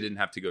past, they didn't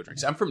have to go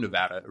drinks. I'm from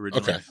Nevada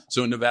originally. Okay.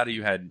 So in Nevada,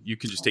 you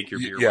could just take your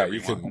beer Yeah, wherever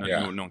you want.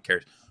 can. No one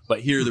cares.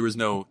 But here there was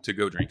no to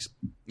go drinks.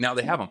 Now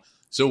they have them.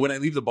 So when I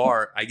leave the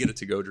bar, I get a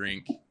to go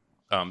drink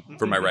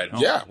for my ride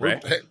home. Yeah.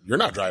 right. Hey, you're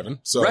not driving,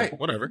 so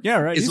whatever. Yeah,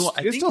 right. It's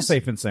It's still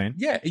safe and sane.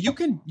 Yeah, you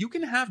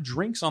can have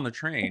drinks on the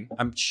train.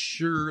 I'm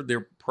sure they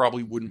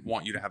probably wouldn't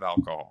want you to have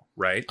alcohol,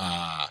 right?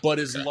 But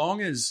as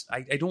long as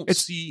I don't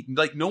see,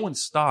 like, no one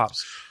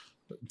stops.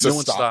 No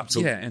one stops.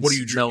 So and what do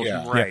you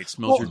drink?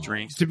 Smells your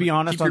drinks. To be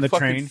honest, Keep on your the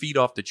fucking train, feet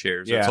off the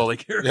chairs. That's all they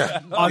care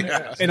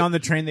about. And on the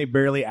train, they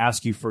barely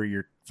ask you for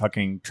your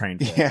fucking train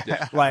fare.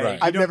 Yeah. Like,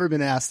 I've never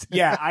been asked.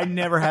 Yeah, I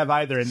never have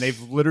either. And they've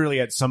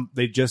literally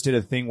they just did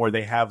a thing where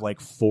they have like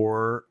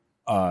 4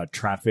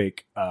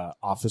 traffic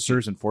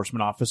officers,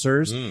 enforcement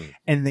officers,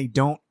 and they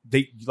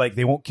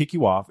won't kick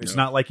you off. It's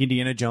not like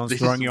Indiana Jones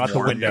throwing you out the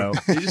window.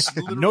 They just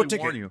literally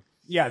warn you.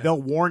 Yeah,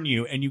 they'll warn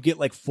you, and you get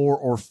like 4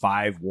 or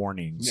 5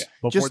 warnings. Yeah.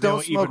 Before Just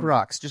don't smoke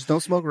rocks. Just don't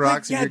smoke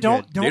rocks. Yeah, and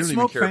you're good. don't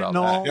smoke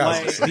fentanyl. Yeah,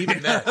 Like,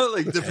 even that.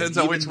 Like depends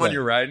on which one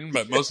you're riding,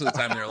 but most of the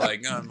time they're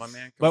like, "No, my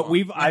man." But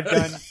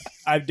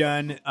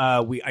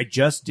I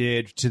just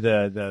did to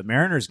the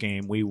Mariners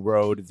game. We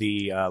rode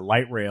the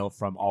light rail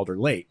from Alder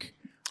Lake.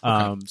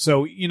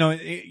 So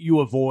you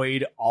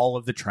avoid all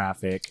of the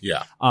traffic.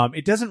 Yeah.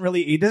 It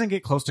doesn't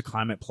get close to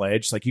Climate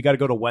Pledge. Like you got to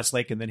go to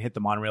Westlake and then hit the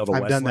monorail to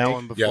I've Westlake. done that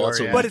one before. Yeah, that's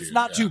what But we it's do,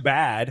 not yeah. too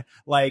bad.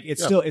 Like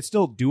it's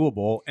still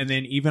doable. And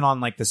then even on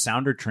like the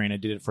Sounder train, I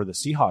did it for the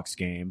Seahawks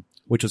game,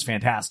 which was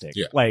fantastic.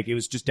 Yeah. Like it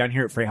was just down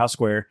here at Freight House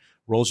Square,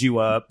 rolls you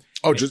up.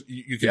 Oh, just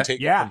you can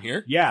take it from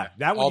here? Yeah.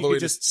 That one All you the could way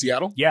just to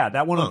Seattle? Yeah,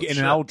 that one will Oh, get, and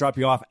shit. then I will drop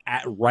you off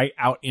at right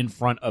out in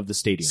front of the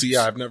stadium. See,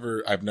 yeah, I've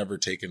never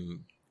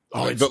taken.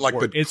 Oh,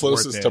 the it's worth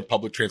closest it. to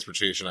public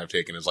transportation I've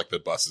taken is like the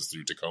buses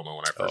through Tacoma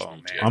when I first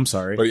moved here. I'm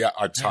sorry. But yeah,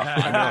 I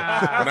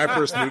know. When I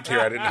first moved here,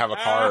 I didn't have a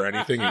car or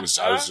anything. I was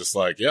just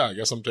like, yeah, I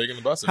guess I'm taking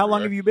the bus. How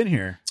long have you been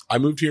here? I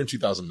moved here in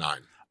 2009.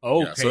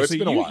 Oh, Yeah, okay. so it's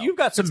been a while. You've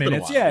got some It's been a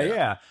minutes. while, Yeah, yeah.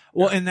 yeah.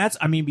 Well, and that's,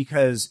 I mean,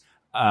 because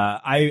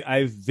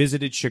I've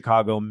visited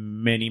Chicago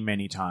many,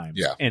 many times.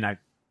 Yeah. And I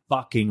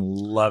fucking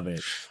love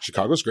it.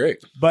 Chicago's great.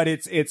 But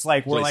it's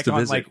like we're Place like to on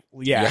visit. like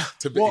yeah.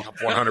 to be Well,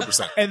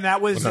 100%. and that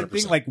was the 100%.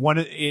 thing. Like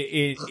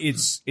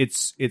it's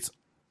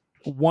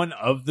one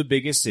of the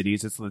biggest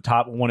cities. It's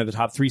one of the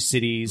top 3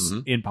 cities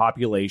Mhm. in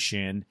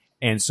population.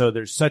 And so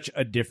there's such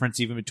a difference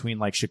even between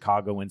like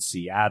Chicago and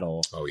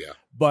Seattle. Oh yeah.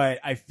 But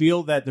I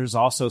feel that there's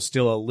also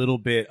still a little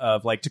bit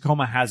of like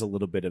Tacoma has a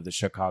little bit of the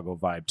Chicago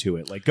vibe to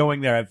it. Like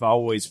going there, I've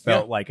always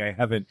felt like I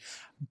haven't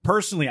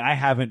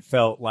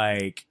felt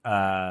like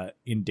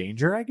in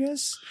danger, I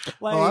guess.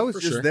 Like, I was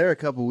for just sure. there a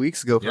couple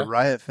weeks ago for Yeah.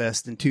 Riot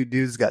Fest, and 2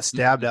 dudes got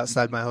stabbed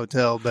outside my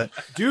hotel. But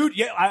dude,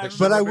 yeah.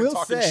 But I I've been will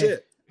talking say,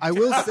 shit. yeah,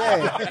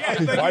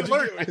 like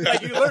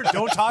you learn,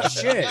 don't talk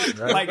shit.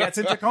 Like that's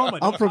in Tacoma.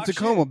 I'm Don't from talk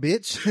Tacoma,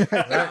 bitch.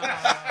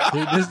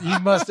 You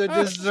must have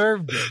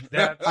deserved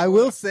it. I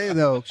will say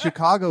though,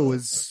 Chicago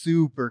was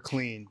super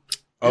clean. It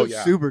Oh was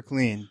yeah. super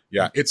clean.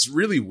 Yeah, it's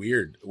really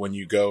weird when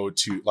you go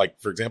to, like,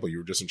 for example, you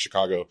were just in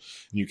Chicago and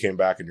you came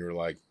back and you were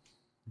like,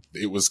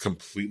 it was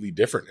completely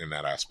different in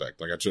that aspect.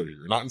 Like I told you,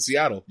 you're not in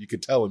Seattle. You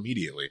could tell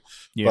immediately.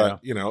 Yeah.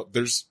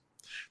 But,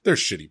 there's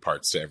shitty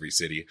parts to every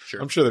city.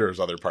 Sure. I'm sure there's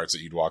other parts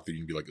that you'd walk through and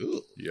you'd be like,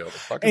 "Ugh, yeah, what the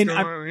fuck is And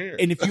going on here?"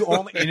 And if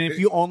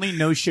you only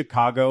know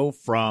Chicago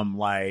from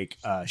like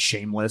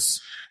Shameless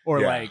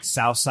or Yeah. like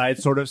South Side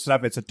sort of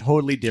stuff, it's a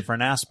totally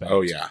different aspect.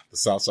 Oh yeah, the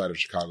south side of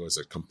Chicago is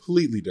a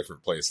completely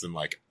different place than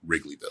like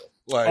Wrigleyville.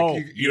 Like, Oh,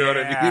 you know what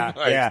I mean?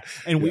 Like, yeah.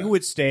 And we yeah.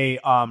 would stay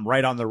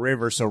right on the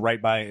river, so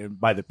right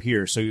by the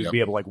pier, so you'd Yep. be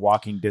able like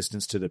walking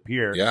distance to the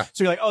pier. Yeah.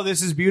 So you're like, oh,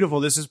 this is beautiful,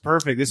 this is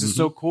perfect, this is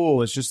so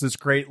cool. It's just this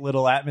great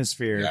little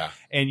atmosphere. Yeah.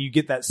 And you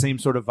get that same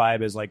sort of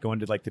vibe as like going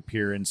to like the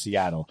pier in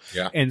Seattle.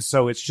 Yeah. And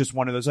so it's just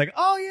one of those like,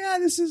 oh yeah,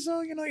 this is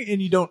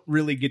and you don't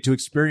really get to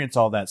experience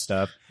all that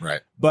stuff.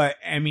 Right. But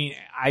I mean,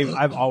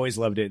 I've always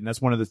loved it, and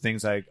that's one of the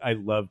things I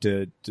love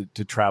to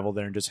travel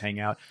there and just hang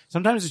out.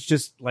 Sometimes it's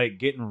just like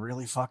getting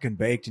really fucking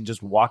baked and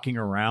just walking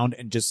around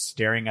and just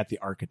staring at the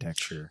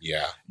architecture,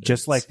 Yeah.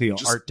 just like the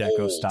just Art Deco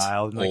old,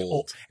 style, and like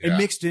old. and Yeah.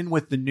 mixed in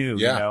with the new.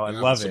 Yeah. I Yeah,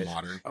 love some it.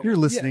 Modern. You're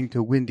listening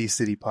to Windy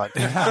City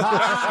Podcast.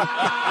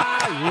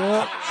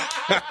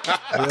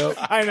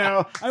 I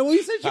know.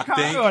 You said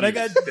Chicago, and I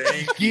got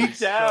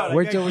geeked out.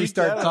 Wait till we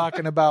start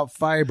talking about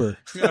fiber.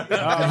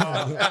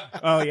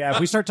 Oh yeah, if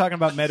we start talking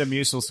about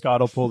Metamucil,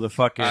 Scott will pull the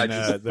fucking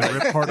the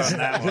ripcord on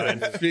that one.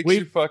 Fix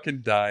your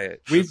fucking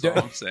diet. We've That's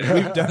all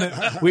done, I'm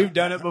saying. we've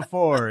done it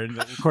before, and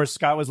of course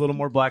Scott was a little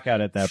more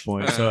blackout at that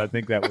point, so I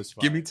think that was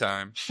fine. Give me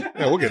time. Yeah,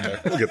 we'll get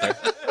there. We'll get there.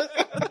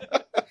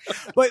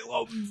 But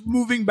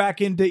moving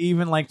back into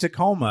even like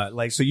Tacoma,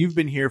 like so you've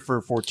been here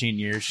for 14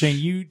 years.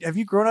 Shane, have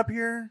you grown up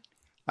here?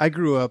 I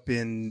grew up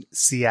in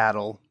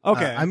Seattle.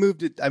 Okay. I moved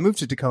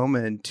to Tacoma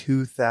in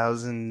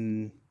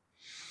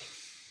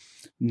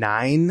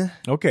 2009.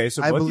 Okay,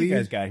 so I both believe- you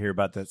guys got here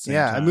about that same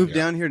Yeah, time. I moved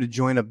down here to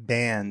join a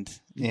band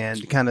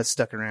and kind of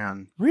stuck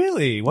around.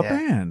 Really? What Yeah.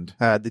 band?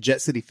 The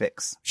Jet City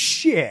Fix.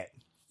 Shit.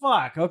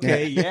 Fuck.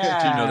 Okay.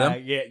 Yeah. Do you know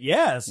them? Yeah.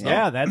 Yes. Yeah.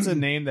 Yeah. That's a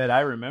name that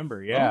I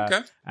remember. Yeah. Oh,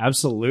 okay.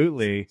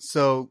 Absolutely.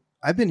 So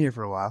I've been here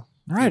for a while.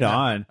 Right Yeah.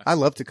 on. I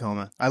love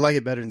Tacoma. I like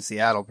it better than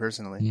Seattle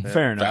personally. but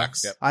Fair enough.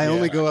 Facts. I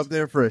only Yeah. go up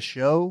there for a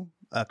show,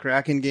 a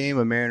Kraken game,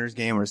 a Mariners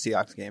game, or a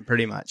Seahawks game,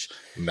 pretty much.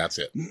 And that's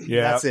it.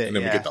 Yeah. That's it. And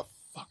then yeah. we get the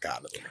fuck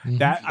out of there.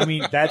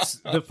 That's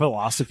the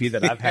philosophy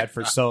that I've had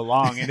for so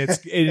long. And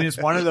it's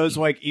one of those,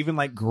 like, even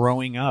like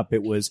growing up,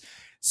 it was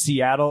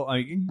Seattle.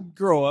 I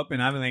grow up, and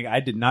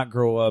I did not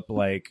grow up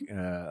like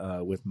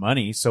with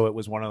money, so it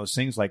was one of those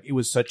things. Like it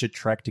was such a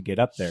trek to get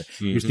up there.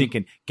 You're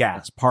thinking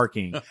gas,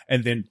 parking,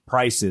 and then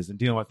prices, and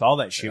dealing with all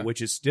that shit,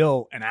 which is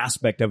still an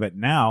aspect of it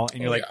now. And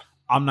you're like,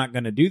 I'm not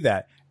going to do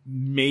that.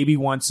 Maybe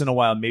once in a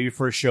while, maybe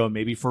for a show,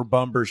 maybe for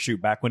Bumber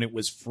Shoot back when it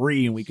was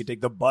free and we could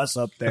take the bus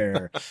up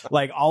there.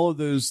 Like all of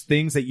those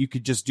things that you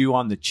could just do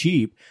on the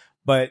cheap.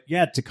 But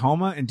yeah,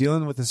 Tacoma and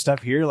dealing with the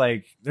stuff here,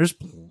 like there's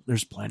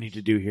plenty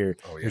to do here.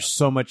 Oh, yeah. There's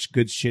so much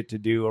good shit to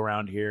do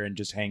around here and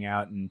just hang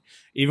out. And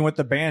even with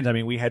the band, I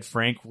mean, we had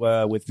Frank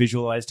with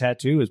Visualized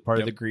Tattoo as part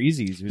of the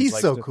Greasies. He's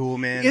like so cool,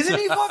 man. Isn't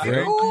he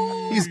fucking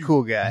cool? He's a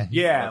cool guy.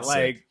 Yeah,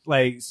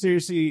 like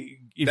seriously.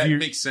 If that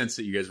makes sense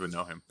that you guys would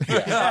know him. For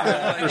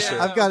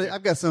sure.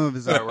 I've got some of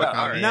his artwork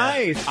on it.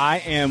 Nice. I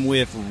am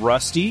with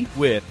Rusty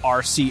with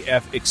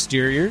RCF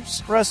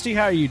Exteriors. Rusty,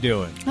 how are you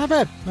doing? Not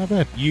bad.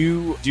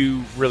 You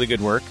do really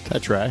good work. I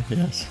try,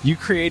 yes. You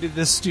created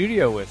this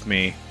studio with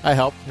me. I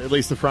helped, at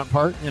least the front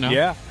part,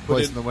 Yeah.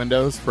 Placing the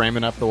windows,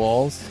 framing up the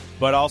walls.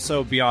 But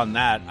also beyond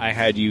that, I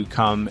had you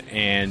come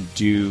and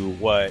do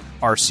what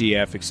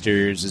RCF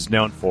Exteriors is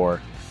known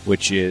for,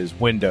 which is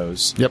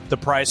windows. Yep. The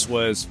price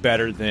was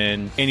better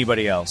than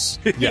anybody else.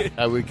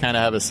 Yeah. We kind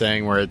of have a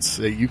saying where it's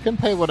you can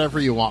pay whatever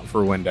you want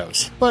for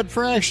windows. But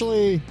for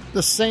actually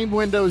the same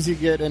windows you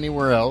get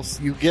anywhere else,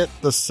 you get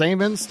the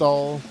same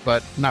install,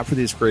 but not for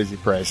these crazy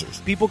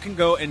prices. People can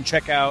go and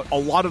check out a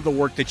lot of the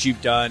work that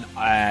you've done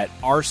at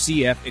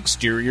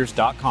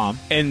rcfexteriors.com,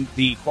 and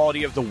the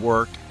quality of the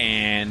work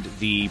and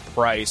the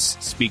price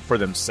speak for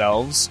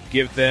themselves.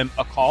 Give them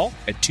a call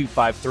at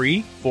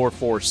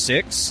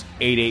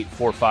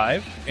 253-446-8845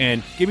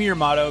 and give me your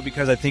motto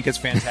because I think it's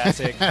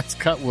fantastic. That's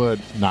cut wood,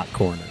 not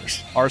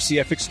corners.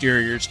 RCF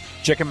Exteriors.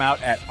 Check them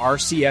out at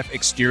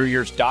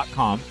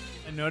rcfexteriors.com.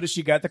 I noticed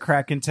you got the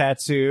Kraken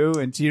tattoo,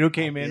 and Tito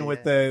came in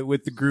with the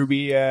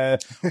groovy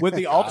with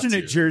the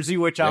alternate jersey,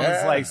 which I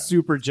was like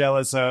super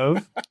jealous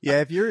of.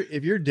 Yeah, if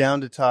you're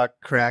down to talk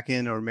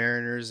Kraken or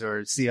Mariners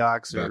or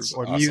Seahawks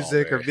or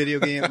music or video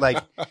game,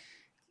 like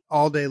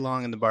all day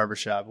long in the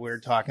barbershop, we're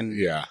talking.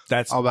 Yeah,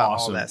 that's all about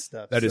awesome. all that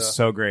stuff. That is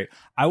so great.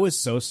 I was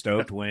so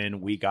stoked when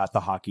we got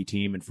the hockey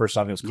team, and first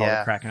off it was called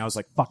the Kraken. I was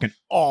like fucking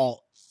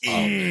all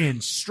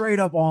in,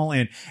 straight up all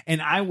in,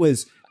 and I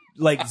was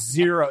like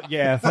zero.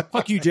 Yeah,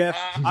 fuck you, Jeff.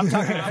 I'm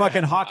talking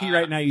fucking hockey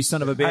right now, you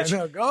son of a bitch. I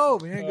know. Go,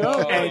 man,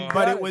 go.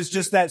 But it was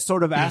just that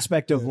sort of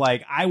aspect of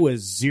like I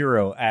was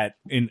zero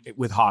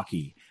with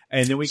hockey.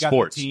 And then we got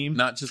sports, the team,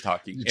 not just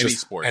hockey, any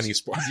sport.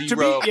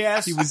 Zero.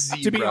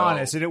 To be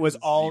honest, and it was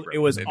all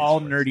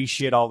nerdy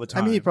shit all the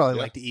time. I mean, he probably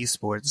liked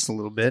esports a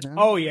little bit. Huh?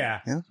 Oh yeah.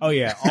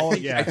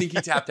 I think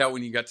he tapped out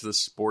when you got to the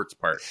sports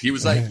part. He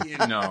was like,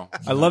 no,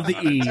 I love the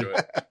E,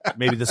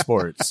 maybe the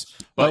sports,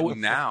 but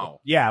now,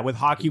 with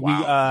hockey, we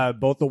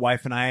both the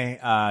wife and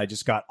I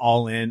just got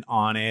all in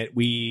on it.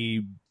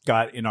 We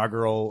got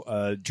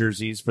inaugural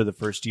jerseys for the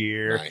first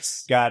year.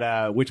 Nice.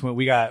 Got which one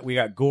we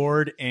got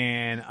Gord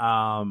and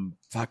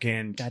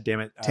fucking goddamn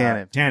it,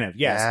 Tanev.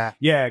 Yes,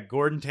 yeah,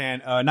 Gordon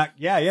Yanni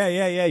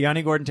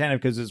Gordon Tanev,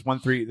 because it's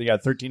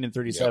 13 and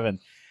 37,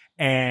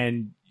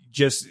 and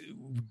just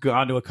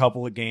gone to a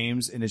couple of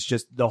games, and it's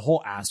just the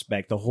whole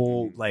aspect, the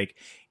whole like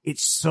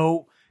it's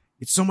so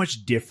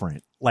much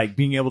different. Like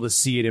being able to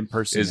see it in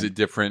person. Is it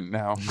different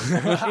now?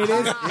 It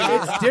is.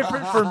 It's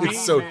different for me.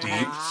 It's so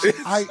deep. It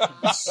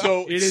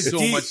is so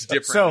deep. much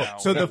different now.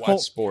 So the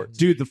sport,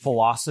 dude, the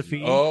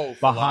philosophy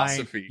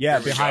behind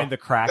the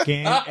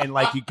Kraken, and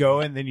like you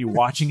go and then you're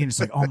watching and it's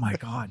like, oh my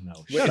god,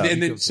 no.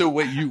 And then so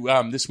what you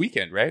this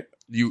weekend, right?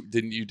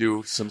 Didn't you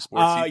do some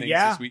sportsy things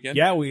this weekend?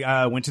 Yeah, we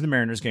went to the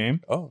Mariners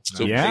game. Oh,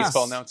 so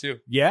baseball now too.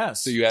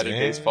 Yes. So you added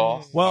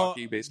baseball,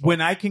 hockey, baseball.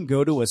 When I can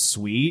go to a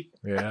suite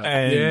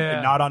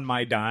and not on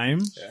my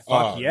dime,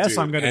 fuck yes, dude,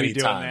 I'm going to be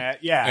doing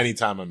that. Yeah,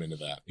 anytime I'm into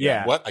that.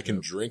 Yeah, what I can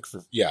drink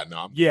for?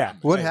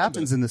 What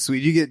happens in the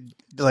suite? You get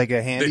like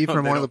a handy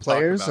from one of the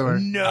players, or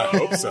no? I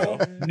hope so.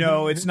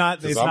 No, it's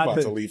not. It's I'm not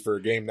about to leave for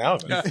a game now.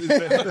 Then.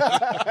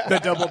 the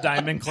Double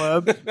Diamond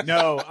Club.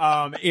 No,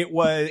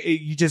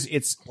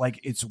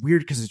 it's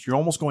weird because you're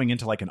almost going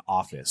into like an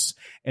office,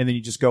 and then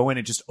you just go in.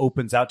 It just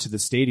opens out to the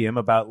stadium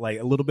about like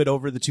a little bit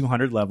over the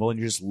 200 level, and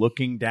you're just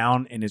looking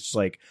down, and it's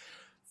like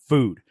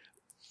food.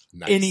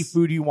 Nice. Any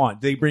food you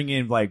want. They bring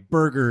in like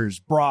burgers,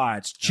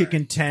 brats,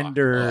 chicken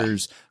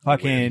tenders,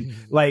 fucking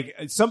like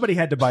somebody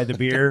had to buy the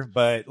beer,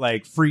 but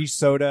like free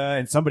soda,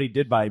 and somebody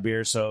did buy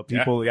beer, so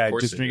people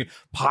just drinking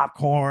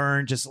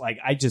popcorn. Just like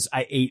I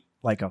ate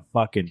like a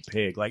fucking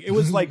pig. Like it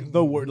was like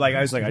the word. Like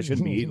I was like, I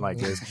shouldn't be eating like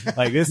this.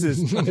 Like this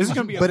is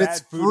gonna be a but bad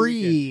it's food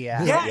free.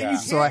 Yeah.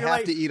 So I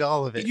have to eat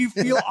all of it. You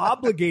feel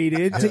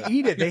obligated to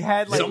eat it. They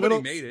had like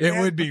somebody made it.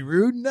 It would be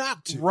rude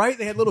not to. Right?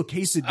 They had little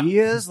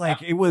quesadillas.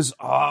 Like it was.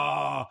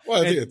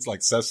 Well, I think it's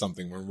like says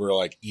something when we're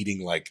like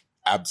eating like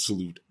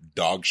absolute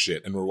dog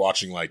shit, and we're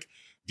watching like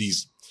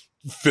these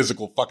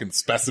physical fucking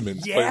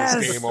specimens play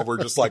this game over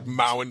just like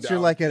mowing down.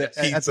 You're like at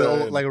the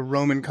old, like a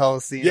Roman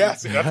Coliseum.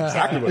 Yes, that's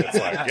exactly what it's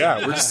like.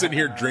 Yeah, we're just sitting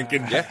here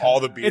drinking all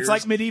the beers. It's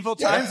like medieval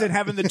times and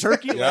having the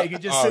turkey leg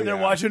and just sitting there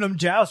watching them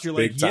joust. You're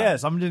like,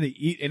 yes, I'm going to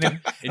eat. And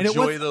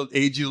enjoy the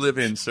age you live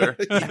in, sir.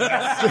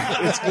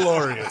 It's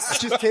glorious.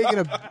 Just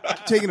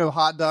taking a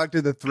hot dog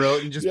to the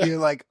throat and just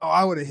being like, oh,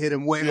 I would have hit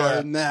him way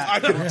harder than that.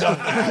 I could have done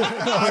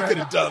that. I could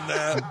have done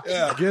that.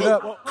 Yeah. Get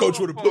up. Coach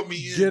would have put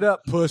me in. Get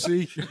up,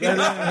 pussy.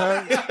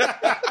 That ain't hurt.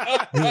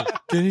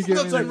 Can you give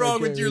What's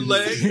wrong with your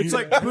leg? It's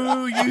like,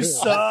 boo, you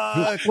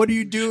suck. What are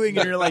you doing?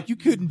 And you're like, you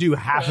couldn't do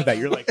half of that.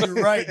 You're like, you're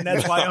right, and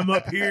that's why I'm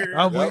up here.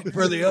 I'm waiting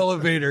for the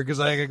elevator because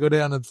I can go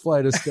down a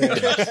flight of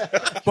stairs.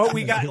 But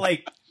we got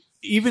like,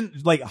 even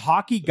like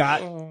hockey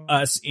got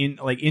us in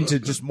like into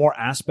just more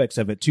aspects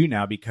of it too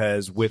now,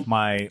 because with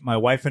my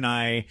wife and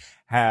I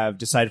have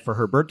decided for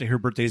her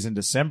birthday's in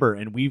December,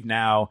 and we've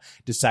now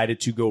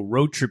decided to go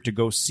road trip to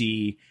go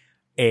see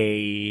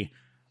a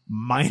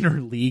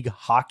minor league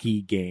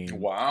hockey game.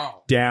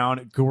 Wow.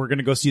 Down, we're going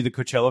to go see the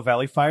Coachella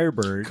Valley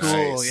Firebirds. Cool,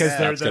 Because yeah.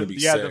 they're That's gonna be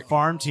the sick.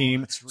 farm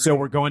team. So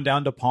we're going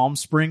down to Palm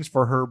Springs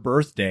for her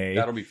birthday.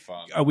 That'll be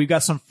fun. We've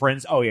got some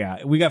friends. Oh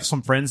yeah, we got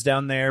some friends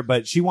down there.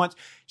 But she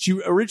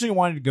originally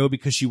wanted to go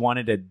because she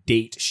wanted a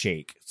date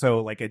shake. So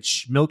like a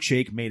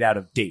milkshake made out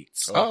of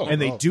dates. Oh, and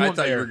they do I them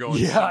thought you there. were going.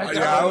 Yeah, I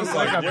thought it was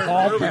like a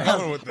hall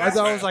pass. I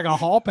thought it was like a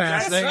hall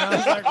pass thing. I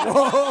was like,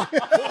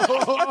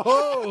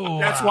 whoa.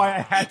 That's why I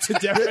had to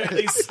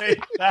definitely say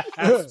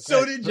that.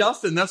 So did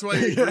Justin. That's why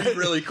he agreed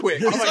really quick.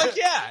 He's like,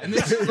 yeah. And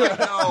then she's like,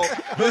 no,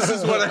 this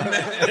is what I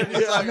meant. And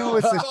he's like, No,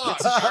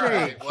 it's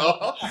great.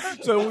 well,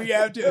 So we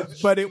have to,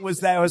 but it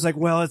was that I was like,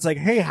 well, it's like,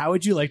 hey, how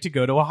would you like to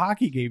go to a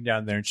hockey game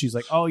down there? And she's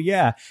like, oh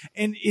yeah.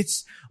 And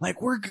it's like,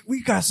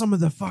 we got some of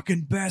the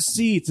fucking best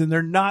seats, and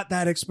they're not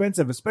that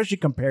expensive, especially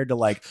compared to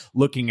like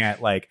looking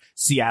at like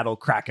Seattle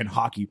Kraken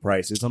hockey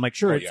prices. I'm like,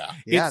 sure. Yeah,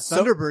 it's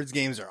so, Thunderbirds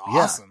games are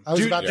awesome. I was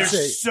dude, about to they're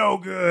say. so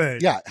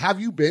good. Yeah, have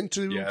you been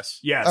to? yes.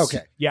 Yes.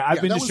 Okay. Yeah. I've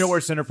Yeah, been that to was- Show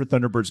Our Center for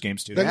Thunderbirds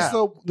games too. That's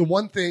the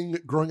one thing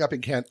growing up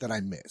in Kent that I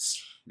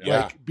miss.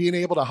 Yeah. Like being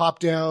able to hop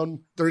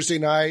down Thursday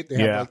night. They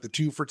have Yeah. like the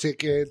 2 for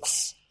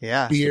tickets,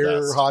 Yeah. the beer,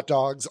 best. hot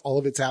dogs, all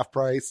of it's half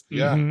price.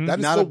 Yeah. Mhm. That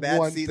is Not the a bad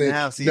one seat in thing. the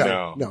house either.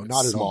 No,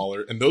 not at all.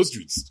 Smaller. And those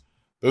dudes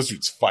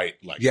fight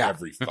like Yeah.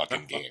 every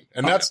fucking game.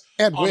 And that's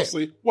And win.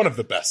 honestly one of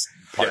the best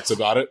parts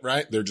about it,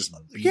 right? They're just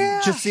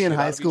Just seeing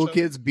high school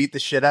kids beat the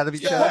shit out of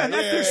each other.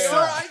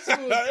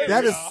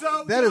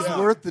 That is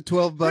worth the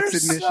 $12 They're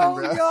admission, so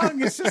bro.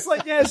 young. It's just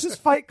like, it's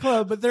just Fight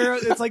Club, but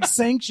it's like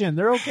sanctioned.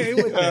 They're okay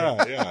with it.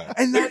 yeah.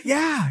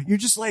 And you're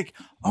just like,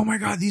 oh my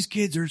God, these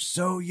kids are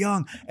so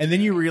young. And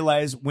then you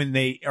realize when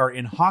they are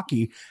in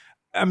hockey,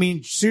 I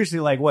mean, seriously,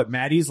 like what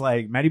Maddie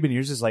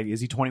Beniers is like, is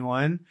he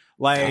 21?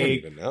 I don't Like,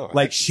 even know. I like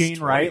think he's Shane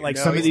 20. Wright, like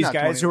No, some of he's these not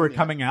guys who are 21 yet.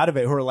 coming out of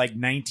it who are like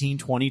 19,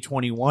 20,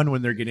 21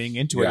 when they're getting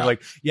into it. Yeah. They're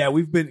like, yeah,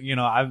 we've been,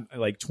 I'm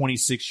like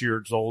 26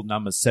 years old and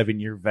I'm a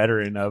 7-year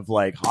veteran of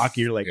like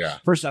hockey. You're like, Yeah.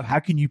 first off, how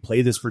can you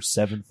play this for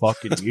 7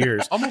 fucking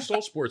years? Almost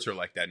all sports are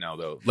like that now,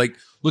 though. Like,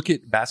 look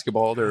at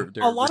basketball. They're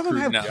A lot of them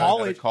recruiting have out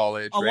college. of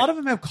college. A lot of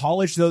them have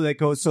college though that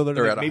goes so They're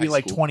they're out of maybe high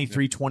like school.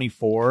 23,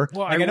 24.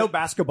 Well, like I know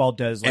basketball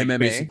does like MMA.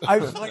 basic-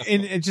 I've like,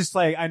 and it's just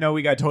like I know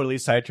we got totally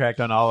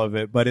sidetracked on all of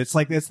it, but it's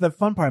like it's the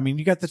fun part. I mean,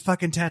 you got the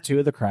fucking tattoo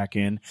of the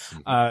Kraken.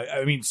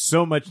 I mean,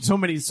 so much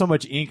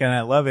ink, and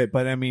I love it.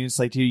 But I mean, it's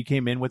like dude, you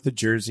came in with the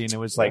jersey, and it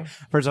was like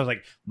first I was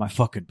like, my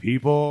fucking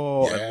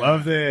people, I Yeah.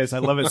 love this, I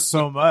love it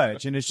so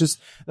much, and it's just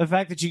the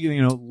fact that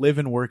you live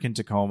and work in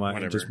Tacoma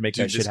and just make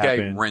Dude, that this shit guy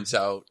happen. rents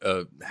out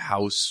a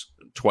house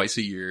twice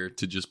a year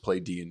to just play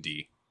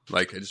D&D.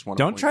 Like, I just want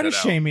to Don't try to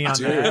shame me on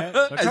Dude. that.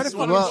 Don't I try to just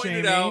wanna fucking point shame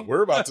it me. out.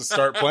 We're about to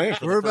start playing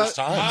for the first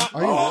time.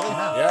 Are you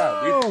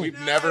really? Yeah, we've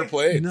never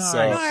played. Nice. So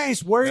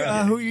Nice. Where?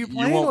 Who are you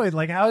playing won't- with?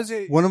 Like, how is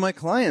it? One of my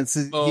clients,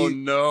 Oh,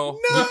 no.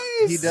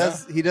 he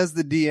does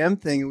the DM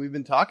thing, and we've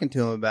been talking to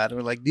him about it.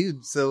 We're like,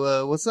 dude,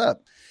 so what's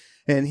up?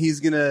 And he's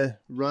gonna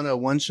run a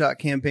one-shot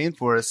campaign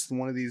for us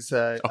one of these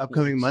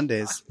upcoming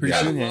Mondays. Pretty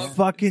Yeah. soon here.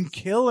 Fucking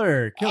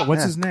killer.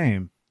 What's Yeah. his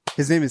name?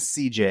 His name is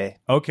CJ.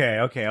 Okay.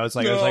 I was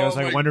like, Oh I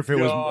my wonder if it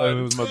God.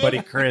 was my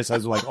buddy Chris. I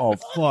was like, oh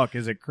fuck,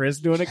 is it Chris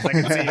doing it? 'Cause I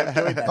can see him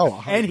doing that. Oh,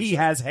 100%. And he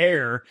has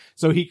hair,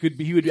 so he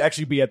would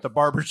actually be at the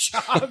barber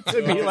shop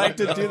to be like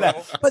to do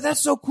that. But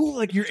that's so cool.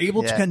 Like you're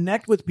able to Yeah.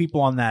 connect with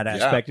people on that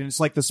aspect, and it's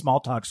like the small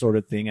talk sort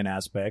of thing and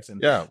aspects.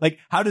 And Yeah. like,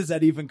 how does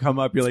that even come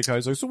up? You're like, I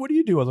was like, so what do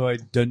you do? Although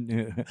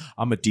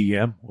I'm a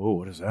DM. Oh,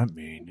 what does that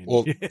mean?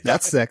 Well,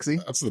 That's sexy.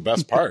 that's the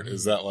best part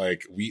is that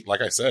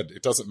like I said,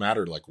 it doesn't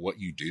matter like what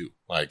you do.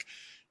 Like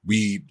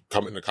we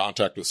come into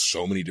contact with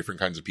so many different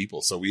kinds of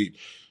people. So we,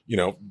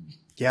 Yeah,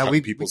 cut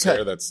we people's cut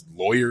hair. That's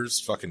lawyers,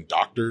 fucking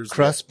doctors,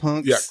 crust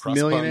punks, crust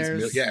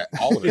millionaires. puns,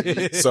 all of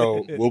it.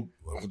 So we'll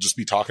just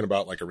be talking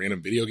about like a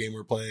random video game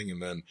we're playing,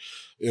 and then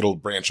it'll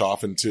branch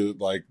off into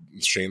like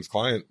Shane's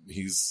client.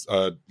 He's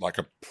like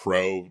a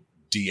pro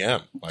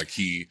DM. Like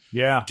he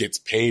gets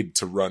paid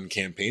to run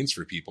campaigns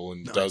for people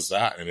and does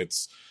that. And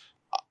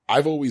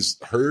I've always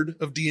heard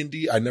of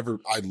D&D. I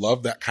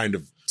love that kind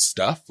of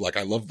stuff. Like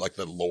I love like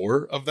the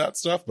lore of that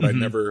stuff, but I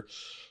never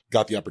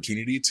got the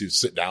opportunity to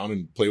sit down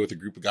and play with a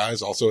group of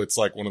guys. Also, it's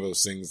like one of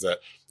those things that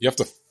you have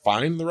to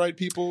find the right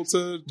people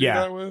to do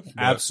that with. But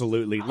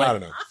Absolutely. I don't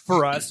know.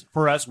 For us,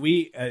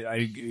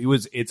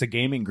 it's a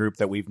gaming group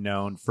that we've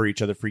known for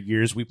each other for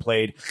years. We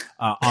played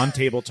on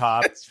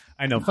tabletop.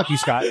 I know, fuck you,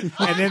 Scott. And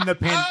then the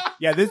pin.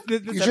 Yeah, this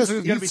He's episode is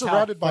going to be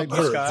surrounded by tough.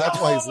 Fuck you, nerds. Scott.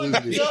 That's why he's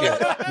losing his shit.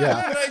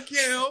 Yeah. I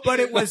can't help But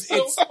it's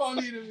it's so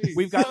funny to me.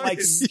 We've got like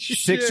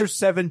 6 or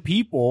 7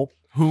 people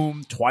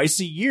whom twice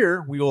a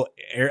year we'll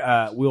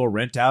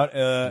rent out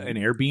an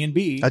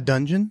Airbnb. A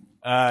dungeon?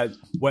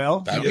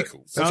 Well, That'd be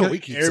cool. That's what we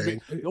keep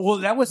saying. Well,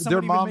 that was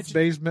Their somebody mom's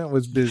basement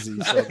was busy.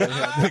 So they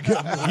had to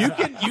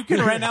go. you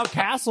can rent out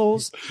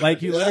castles,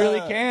 like you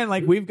literally can.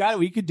 Like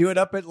we could do it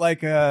up at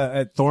like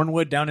at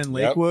Thornwood down in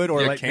Lakewood,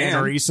 or you like can.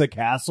 Manarisa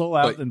Castle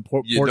out in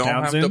Port You don't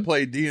Townsend. have to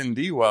play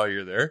D&D while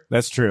you're there.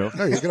 That's true.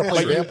 No, you're going to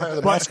play Vampire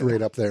the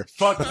Masquerade up there.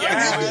 Fuck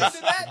yeah!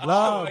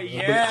 Blah,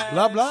 yeah.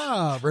 blah,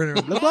 blah,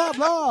 blah, blah,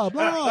 blah,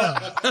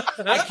 blah.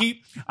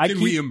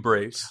 Can we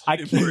embrace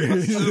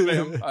the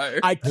vampire?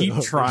 I keep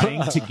trying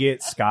to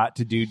get Scott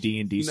to do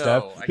D&D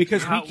stuff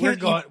because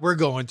We're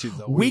going to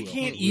though. we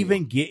can't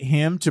even get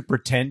him to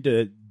pretend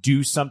to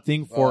do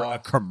something for a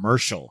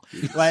commercial.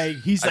 Like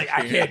he's like,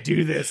 I can't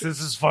do this.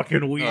 This is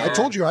fucking weird. I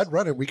told you I'd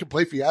run it. We could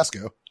play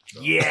Fiasco.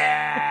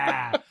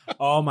 Yeah.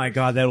 Oh my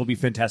god, that'll be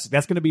fantastic.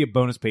 That's going to be a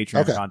bonus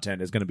Patreon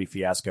content. Is going to be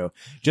Fiasco,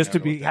 just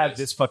to have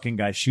this fucking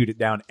guy shoot it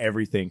down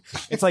everything.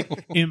 It's like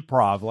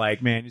improv.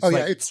 Like man, it's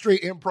It's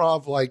straight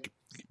improv. Like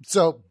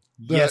so.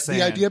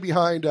 The idea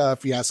behind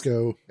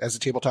Fiasco as a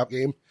tabletop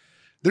game,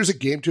 there's a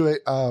game to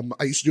it. I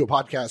used to do a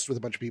podcast with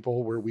a bunch of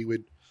people where we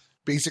would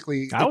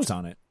basically... I was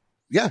on it.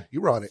 Yeah,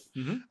 you were on it.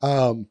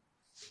 Mm-hmm.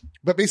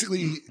 But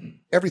basically,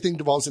 everything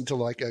devolves into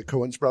like a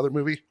Coen's brother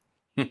movie.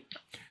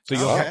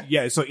 So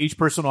so each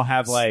person will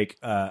have like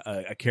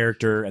a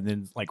character, and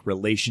then like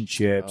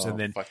relationships, and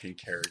then fucking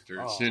characters.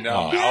 Oh.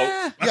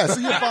 Yeah, so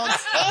you have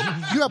bonds.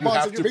 You have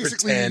bonds, and you're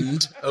basically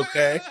pretend,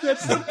 okay?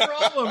 That's the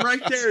problem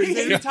right there.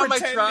 Anytime I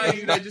try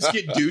it, I just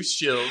get douche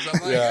chills.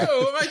 I'm like,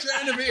 who am I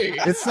trying to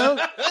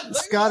be?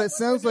 Scott, it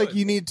sounds like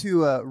you need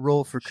to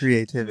roll for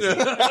creativity.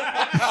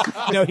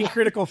 no, he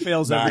critical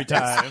fails every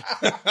time.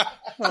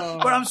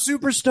 But I'm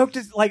super stoked.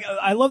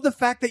 I love the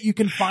fact that you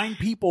can find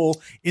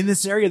people in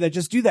this area that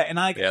just do that. And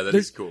that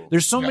is cool.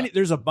 There's so many.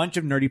 There's a bunch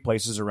of nerdy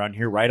places around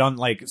here, right on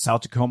like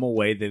South Tacoma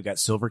Way. They've got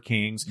Silver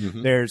Kings.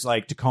 Mm-hmm. There's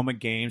like Tacoma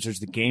Games. There's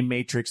the Game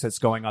Matrix that's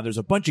going on. There's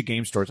a bunch of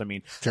game stores. I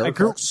mean, Terra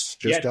Crux,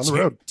 just down the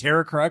road.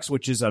 Terra Crux,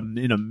 which is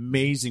an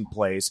amazing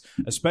place,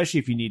 especially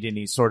if you need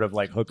any sort of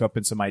like hookup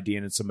and some idea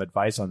and some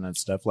advice on that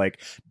stuff.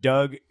 Like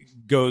Doug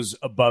goes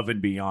above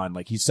and beyond.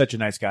 Like he's such a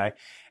nice guy.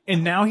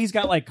 And now he's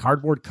got like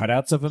cardboard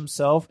cutouts of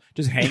himself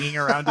just hanging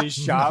around his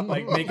shop,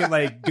 like making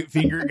like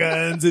finger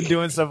guns and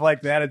doing stuff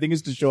like that. I think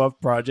it's to show off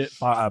product.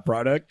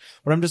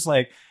 But I'm just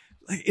like,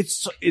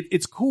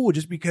 it's cool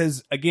just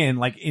because, again,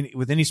 like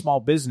with any small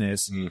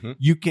business,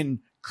 you can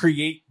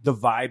create the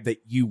vibe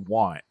that you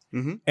want.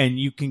 And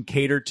you can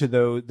cater to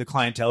the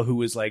clientele who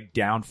is like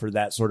down for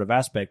that sort of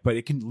aspect, but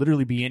it can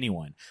literally be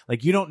anyone.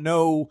 Like you don't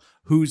know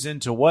who's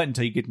into what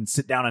until you get and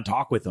sit down and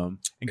talk with them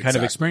and kind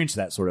of experience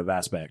that sort of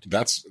aspect.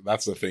 That's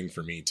the thing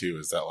for me too,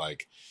 is that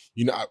like,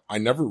 you know, I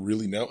never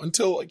really know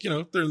until like, you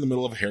know, they're in the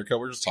middle of a haircut.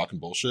 We're just talking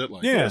bullshit.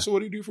 Like, oh, so what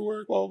do you do for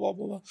work? Blah, blah,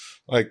 blah, blah.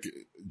 Like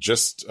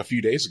just a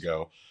few days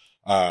ago,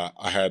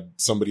 I had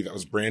somebody that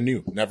was brand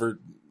new. Never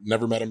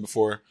met him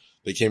before.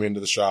 They came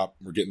into the shop.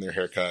 We're getting their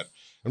haircut.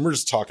 And we're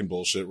just talking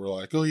bullshit. We're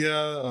like, oh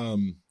yeah,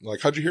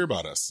 like how'd you hear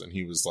about us? And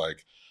he was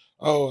like,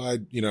 oh, I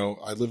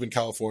live in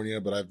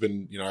California, but I've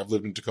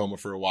lived in Tacoma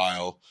for a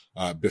while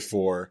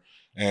before,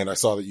 and I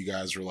saw that you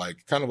guys were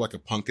like kind of like a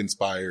punk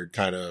inspired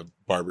kind of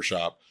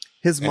barbershop.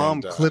 His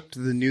mom clipped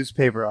the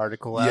newspaper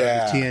article out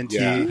of TNT.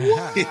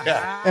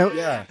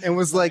 And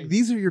was like,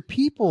 these are your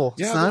people,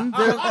 son.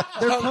 They're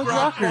punk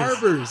rockers.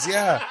 Barbers,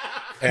 yeah.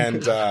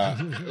 And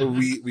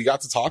we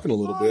got to talking a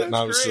little bit, and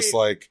I was just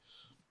like,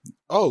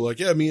 oh, like,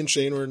 yeah, me and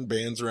Shane were in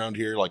bands around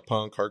here, like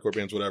punk, hardcore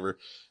bands, whatever.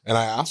 And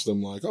I asked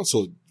him, like, oh,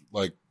 so,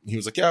 like, he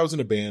was like, yeah, I was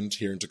in a band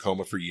here in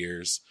Tacoma for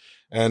years.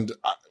 And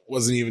I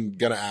wasn't even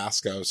going to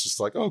ask. I was just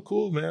like, oh,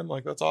 cool, man.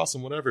 Like, that's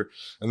awesome, whatever.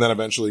 And then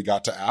eventually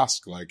got to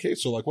ask, like, hey,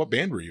 so, like, what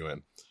band were you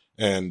in?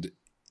 And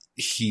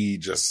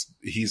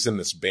he's in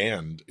this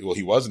band. Well,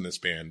 he was in this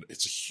band.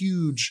 It's a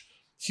huge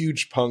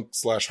punk /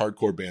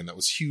 hardcore band that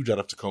was huge out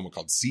of Tacoma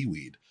called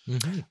Seaweed.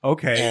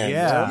 Okay. And,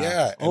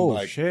 yeah. And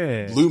like,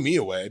 shit. blew me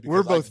away.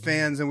 We're both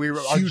fans, and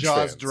our jaws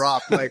fans.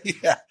 dropped. Like,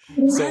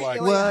 So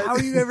like, what? How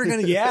are you ever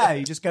gonna? Yeah,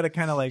 you just gotta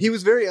kind of like. He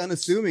was very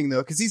unassuming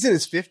though, because he's in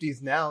his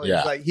 50s now.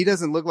 Yeah. Like he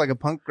doesn't look like a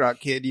punk rock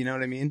kid. You know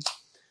what I mean?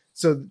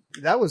 So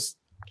that was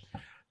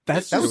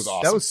awesome.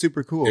 That was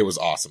super cool. It was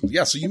awesome.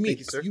 Yeah. So you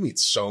meet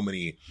so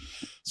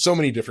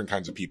many different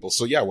kinds of people.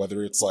 So yeah,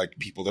 whether it's like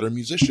people that are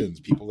musicians,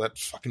 people that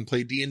fucking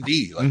play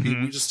D&D, like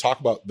we just talk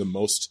about the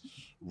most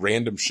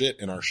random shit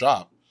in our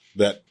shop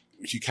that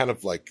you kind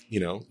of like, you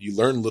know, you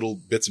learn little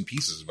bits and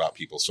pieces about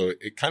people. So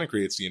it kind of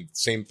creates the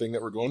same thing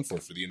that we're going for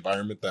the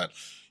environment that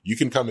you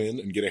can come in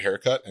and get a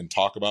haircut and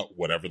talk about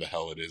whatever the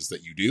hell it is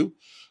that you do.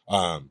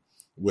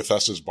 With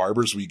us as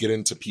barbers, we get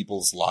into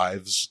people's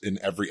lives in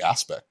every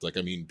aspect. Like,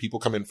 I mean, people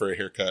come in for a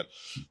haircut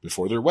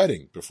before their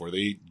wedding, before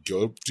they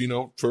go, you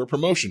know, for a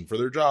promotion for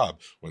their job,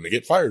 when they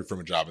get fired from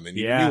a job and they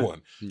need a new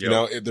one. Yep. You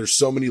know, there's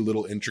so many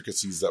little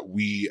intricacies that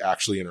we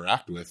actually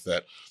interact with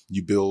that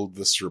you build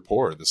this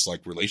rapport, this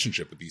like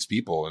relationship with these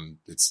people. And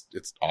it's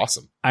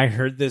awesome. I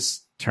heard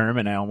this term,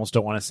 and I almost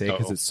don't want to say it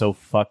because it's so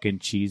fucking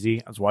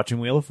cheesy. I was watching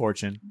Wheel of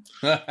Fortune,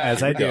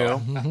 as I do,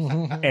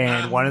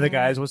 and one of the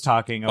guys was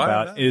talking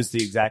about is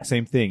the exact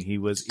same thing. He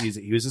was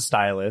a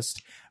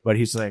stylist, but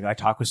he's like, I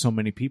talk with so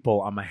many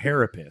people. I'm a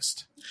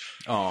therapist.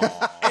 A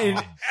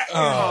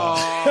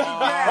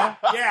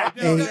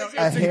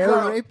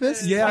hair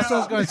rapist? Yeah, that's what I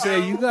was going to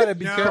say. You got to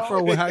be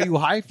careful with how you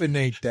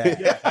hyphenate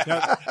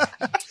that.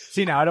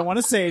 See, now I don't want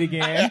to say it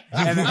again.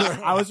 And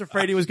I was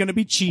afraid it was going to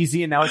be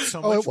cheesy, and now it's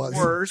so much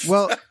worse.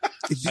 Well,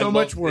 so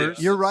much worse.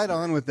 You're right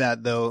on with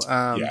that, though.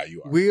 Yeah,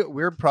 you are.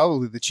 We're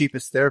probably the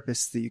cheapest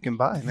therapists that you can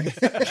buy.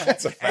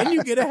 And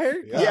you get a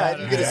haircut. Yeah,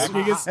 and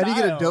you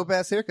get a dope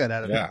ass haircut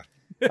out of it. Yeah.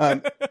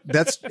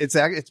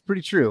 It's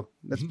pretty true.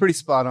 That's pretty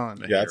spot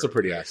on. Yeah, it's a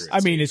pretty accurate. I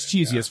mean, it's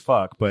cheesy as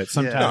fuck, but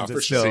sometimes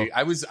it's still. See,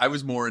 I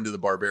was more into the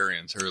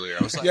barbarians earlier.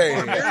 I was like,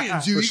 Yeah.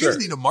 barbarians, dude, you guys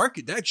need to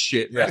market that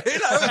shit. Yeah. Right?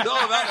 I don't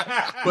know about it.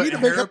 But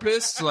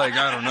therapists, like,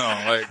 I don't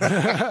know, like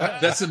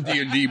that's some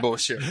D&D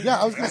bullshit. Yeah,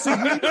 I was going to say,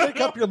 you need to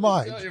make up your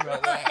mind.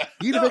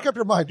 You need to make up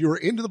your mind. You were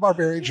into the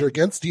barbarians, you're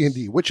against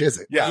D&D. Which is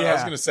it? Yeah, I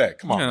was going to say,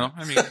 come on. You know,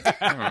 I mean, I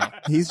don't know.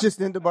 He's just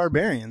into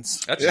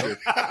barbarians. That's true.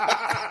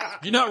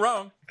 You're not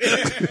wrong.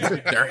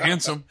 They're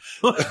handsome.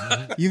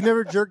 You've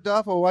never jerked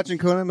off while watching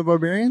Conan the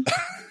Barbarian?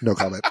 No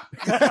comment.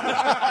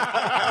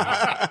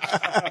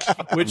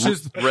 Which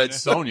is Red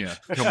Sonja.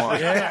 Come on.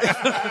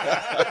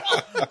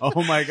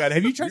 oh my god!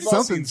 Have you tried We've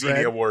all seen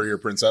Xenia Warrior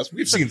Princess.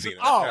 We've seen Xenia.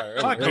 Oh,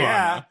 fuck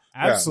yeah.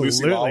 Absolutely.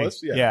 Lucy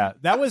Wallace, yeah.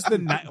 That was the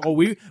night. Well,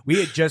 we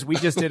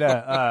just did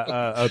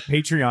a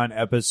Patreon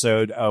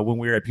episode when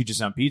we were at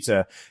Peaches on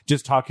Pizza,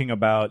 just talking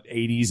about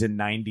 80s and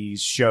 90s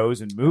shows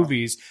and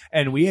movies,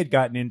 and we had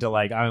gotten into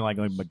like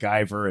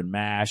MacGyver and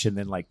MASH, and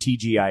then like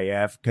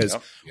TGIF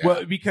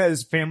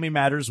because Family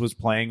Matters was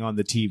playing on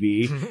the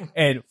TV,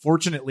 and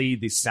fortunately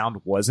the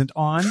sound wasn't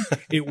on.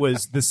 It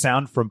was the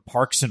sound from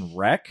Parks and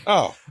Rec,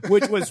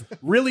 which was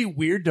really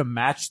weird to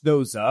match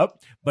those up,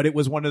 but it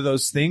was one of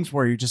those things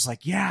where you're just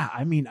like, yeah.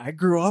 I mean, I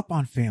grew up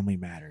on Family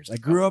Matters. I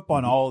grew up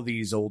on all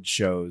these old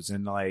shows,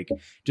 and like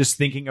just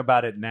thinking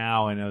about it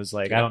now, and I was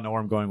like, I don't know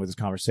where I'm going with this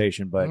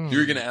conversation, but You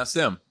were going to ask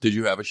them, did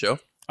you have a show?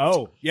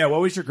 oh yeah,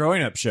 what was your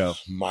growing up show?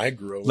 My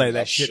growing Like up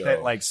that shit show.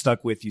 that like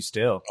stuck with you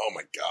still. Oh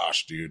my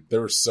gosh, dude! There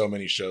were so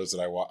many shows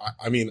that I watched.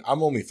 I mean,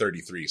 I'm only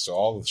 33, so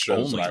all the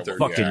shows Only that I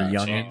 33. Fucking yeah,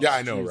 youngin'. Yeah,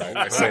 I know, right?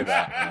 I say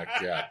that. I'm like,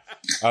 yeah.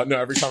 No,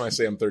 every time I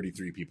say I'm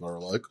 33, people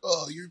are like,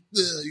 "Oh, you're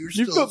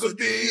still a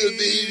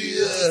baby."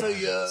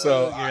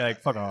 So You're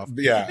like, fuck off.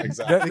 yeah,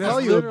 exactly. They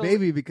call you a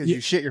baby because you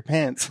shit your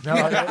pants.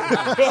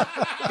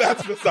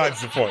 That's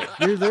besides the point.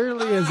 You're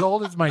literally as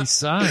old as my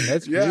son.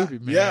 That's Yeah,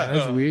 weird, man. yeah.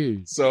 That's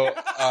weird. So,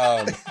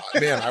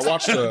 man, I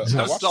watched a.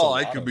 I watched Saul, a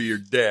I lot could of- be your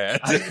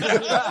dad.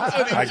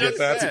 I get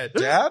that,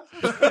 Dad.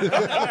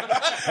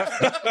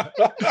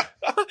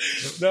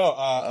 No,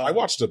 I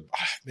watched a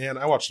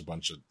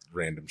bunch of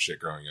random shit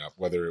growing up.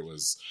 Whether it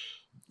was,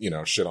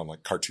 shit on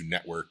like Cartoon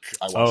Network.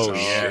 I watched a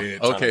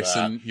shit ton Okay, of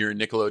so that. you're a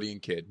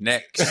Nickelodeon kid.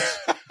 Next.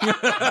 No,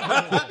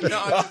 I'm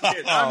just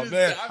kidding. Oh,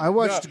 man. I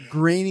watched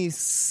Grainy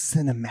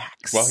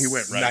Cinemax. Well, he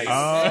went right.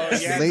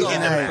 Nice. yeah, Late the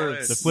night.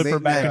 flipper- the flipper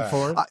Late back night. and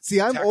forth.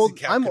 See, I'm Taxi old.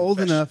 Cab I'm old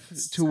enough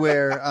to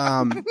where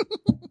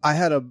I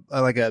had a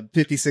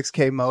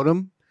 56K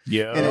modem,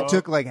 Yeah, and it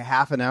took like a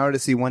half an hour to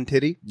see one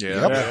titty.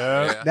 Yeah.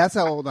 Yeah. That's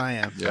how old I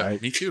am. Yeah,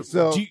 me too.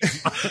 So Do you-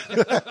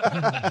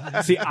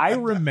 See, I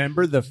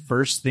remember the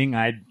first thing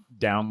I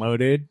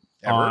downloaded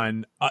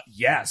on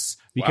yes,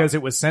 because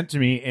it was sent to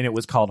me and it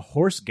was called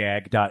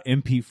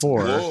horsegag.mp4.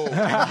 Whoa, and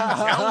you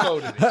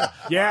downloaded it.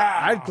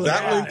 Yeah, That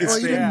link is Well,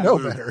 you staying didn't know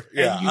glued. better.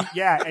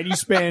 Yeah. and you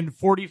spend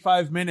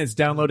 45 minutes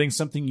downloading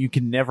something you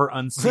can never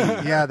unsee.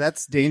 yeah,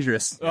 that's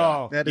dangerous.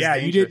 Oh, That is yeah,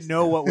 you dangerous. didn't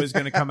know what was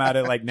going to come out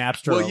of like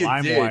Napster Well, or you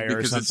LimeWire did or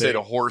because it something. said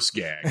a horse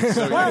gag.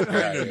 So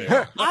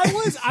Yeah. I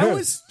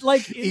was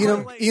like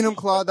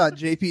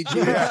Enumclaw.jpg.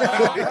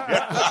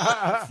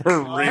 For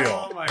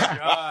real. Oh my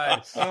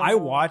god! I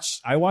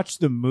watched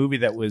the movie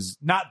that was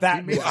not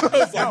that movie. not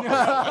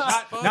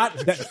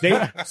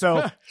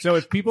that. So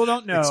if people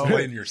don't know,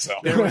 Explain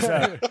yourself. there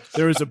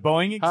was a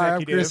Boeing Hi,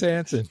 I'm Chris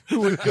executive Hansen. who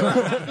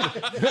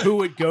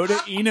would go to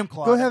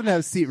Enumclaw Go ahead and have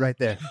a seat right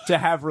there. to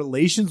have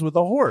relations with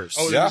a horse.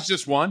 Oh, Yeah. it was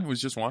just one? It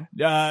was just one?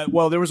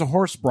 Well, there was a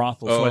horse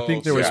brothel, so I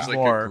think there so was it was like a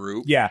more.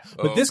 group? Yeah,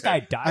 but Oh, this okay.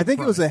 guy died. I think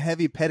it from was a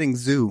heavy petting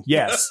zoo.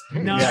 Yes.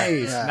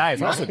 Nice. Yeah.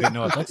 Nice. I also didn't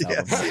know what that's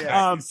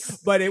about.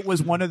 But it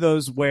was one of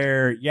those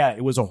where,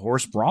 it was a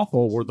horse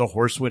brothel where the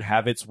horse would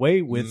have its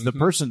way with the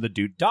person. The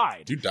dude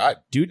died. Dude died.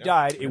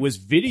 Died. It was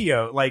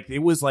video, it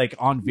was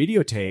on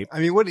videotape, I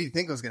mean, what do you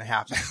think was going to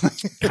happen?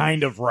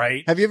 kind of,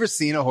 right? Have you ever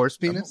seen a horse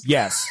penis?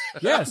 Yes.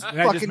 Yes. And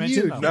I just Fucking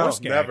mentioned huge. the No, horse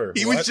gag. never.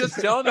 He What? was just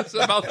telling us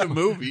about the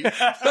movie.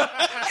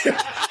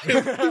 Hey, He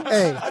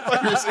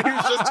was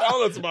just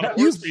telling us about a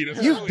horse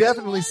penis. you've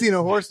definitely seen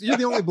a horse. You're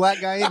the only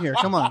black guy in here.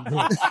 Come on.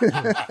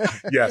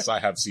 Yes, I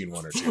have seen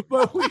one or two.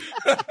 But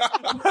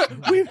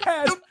we've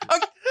had.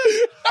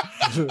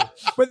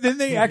 But then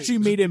they actually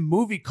made a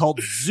movie called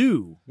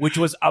Zoo, which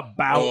was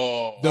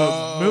about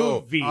the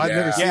movie. I've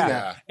never seen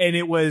that. And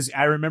it was,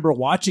 I remember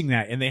watching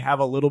that, and they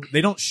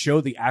don't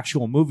show the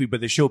actual movie,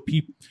 but they show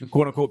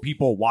quote unquote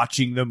people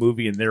watching the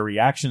movie and their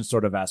reaction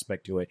sort of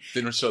aspect to it.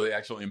 They don't show the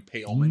actual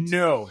impalement.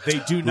 No, they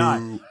do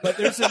not. But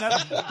there's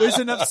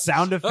enough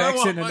sound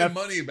effects and enough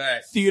money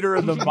back. theater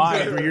of the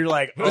mind where you're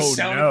like, oh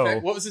no.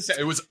 Effect, what was the sound?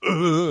 It was,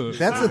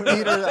 That's a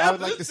theater that I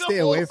would like to stay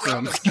away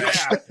from.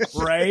 Yeah,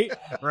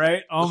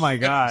 right. Oh my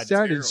God.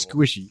 Sounded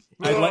squishy.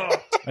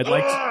 I'd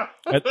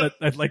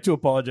like to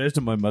apologize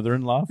to my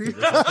mother-in-law for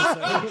this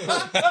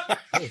episode.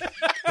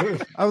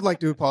 I would like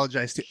to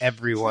apologize to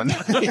everyone.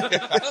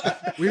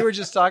 We were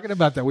just talking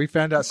about that. We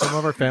found out some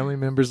of our family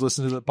members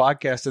listen to the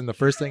podcast, and the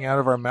first thing out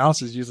of our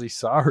mouths is usually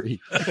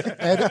sorry.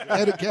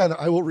 And again,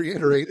 I will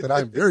reiterate that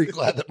I'm very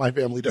glad that my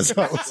family does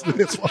not listen to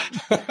this one.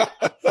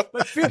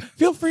 But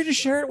feel free to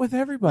share it with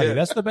everybody. Yeah.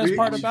 That's the best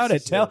part about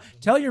it.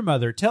 Tell your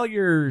mother, tell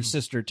your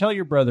sister, tell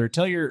your brother,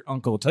 tell your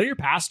uncle, tell your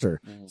pastor.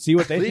 See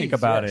what they think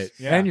about it.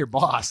 Yeah. And your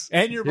boss.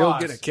 He'll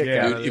get a kick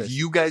out of If this.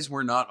 you guys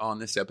were not on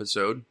this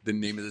episode, the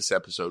name of this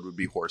episode would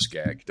be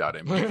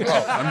horsegag.me.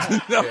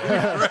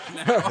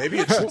 Maybe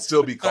it should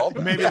still be called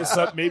that. Maybe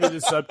the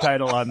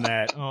subtitle on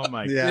that. Oh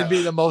my God. It'd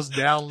be the most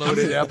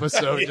downloaded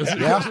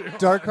episode.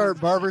 Dark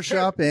Heart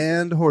Barbershop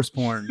and horse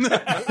porn.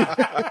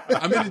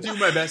 I'm going to do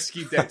my best to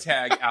keep that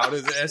tag out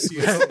of the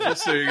SEO,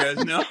 just so you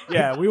guys know.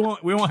 Yeah, we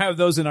won't have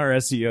those in our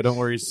SEO. Don't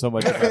worry so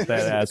much about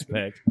that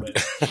aspect.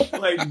 But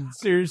like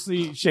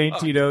seriously, Shane,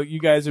 Tito, you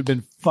guys have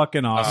been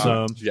fucking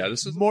awesome. Yeah,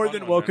 this is more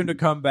than welcome to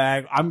come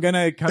back. I'm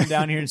gonna come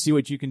down here and see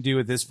what you can do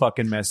with this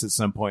fucking mess at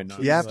some point.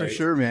 Yeah, for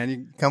sure, man. You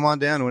can come on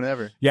down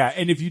whenever. Yeah,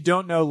 and if you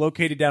don't know,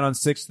 located down on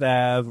 6th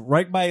Ave,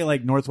 right by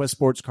like Northwest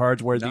Sports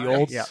Cards, where the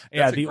old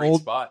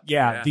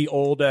the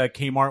old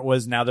Kmart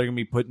was. Now they're gonna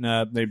be putting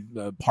up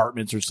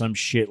apartments or some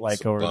shit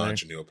like over there. A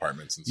bunch of new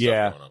apartments and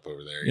stuff going up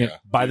over there. Yeah,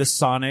 by the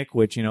Sonic,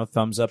 which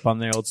thumbs up on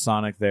the old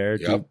Sonic there.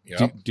 Do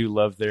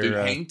love their. Dude,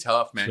 hang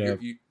tough, man.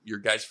 Your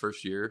guys'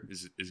 first year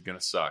is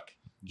gonna suck.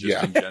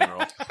 Just in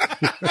general.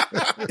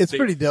 It's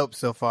pretty dope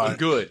so far.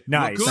 Good.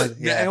 Nice. Well, good.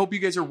 Yeah. I hope you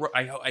guys are.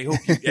 I hope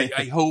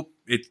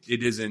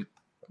it isn't.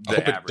 I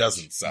hope it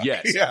doesn't suck.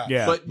 Yes.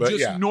 Yeah. But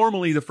just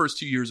normally the first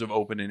 2 years of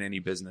opening any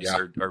business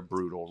are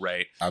brutal,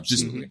 right?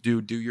 Absolutely.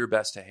 Just do your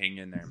best to hang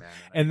in there, man.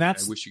 And I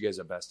wish you guys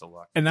the best of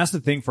luck. And that's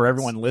the thing for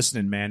everyone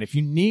listening, man. If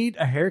you need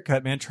a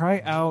haircut, man,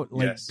 try out,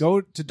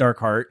 go to Dark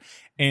Heart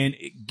and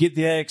get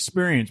the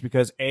experience,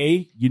 because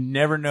you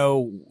never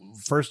know,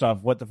 first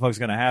off, what the fuck's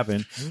going to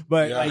happen,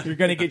 but you're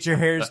going to get your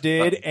hairs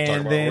did,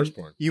 and then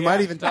you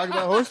might even talk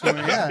about horse porn.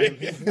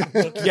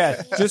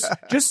 Yeah.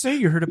 Just say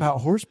you heard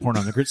about horse porn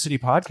on the Grit City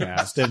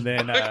podcast, and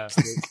then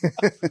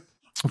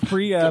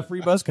free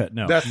buzz cut.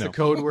 No, that's the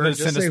code word.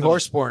 Just say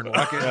horse porn.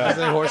 Walk in,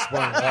 say horse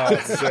porn. Oh,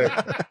 sick.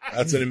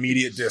 That's an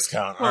immediate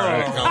discount. All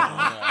right, come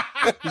on.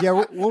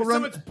 Yeah, we'll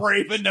run. Someone's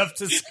brave enough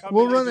to.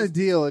 We'll run a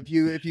deal if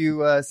you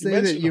say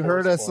that you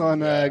heard us on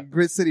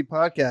Grit City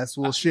podcast.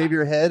 We'll shave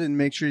your head and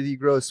make sure that you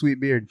grow a sweet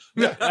beard.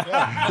 There you go.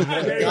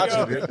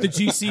 The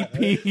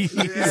GCP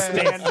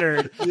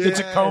standard, the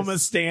Tacoma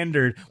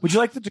standard. Would you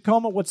like the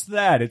Tacoma? What's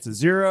that? It's a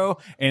 0,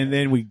 and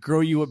then we grow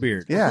you a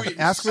beard. Yeah,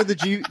 ask for the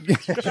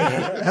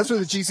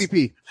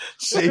GCP.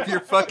 Shave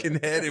your fucking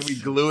head and we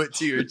glue it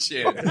to your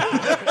chin.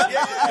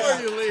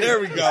 There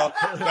we go.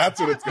 That's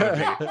what it's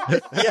gonna be.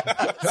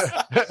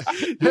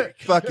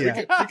 Fuck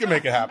yeah. We can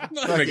make it happen.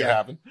 Make it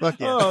happen. Fuck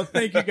yeah. Oh,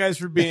 thank you guys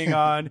for being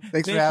on.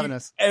 Thanks for having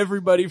us.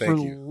 Everybody for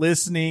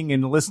listening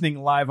and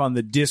listening live on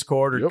the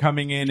Discord, or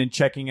coming in and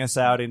checking us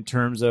out in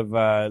terms of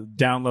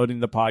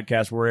downloading the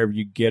podcast wherever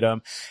you get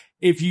them.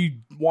 If you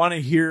want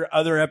to hear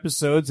other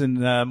episodes and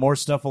more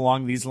stuff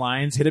along these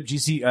lines, hit up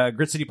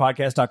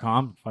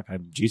gritcitypodcast.com. Fuck,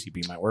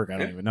 GCP might work. I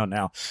don't even know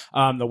now.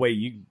 The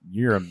way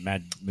you're a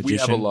mad magician. We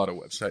have a lot of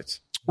websites.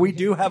 We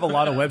do have a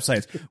lot of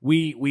websites.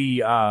 We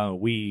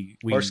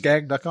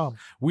Horsegag.com.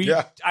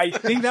 I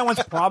think that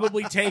one's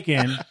probably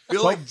taken. I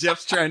feel like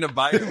Jeff's trying to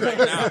buy it right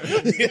now.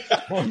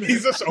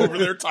 He's just over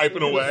there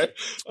typing away.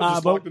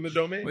 Just locked in the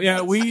domain.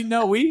 Yeah,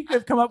 we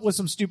have come up with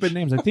some stupid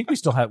names. I think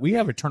we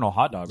have Eternal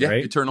Hot Dog,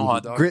 right? Eternal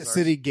Hot Dog.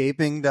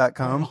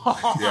 GritCityGaping.com.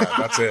 Yeah,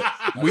 that's it.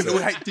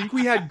 I think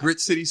we had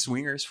Grit City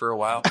Swingers for a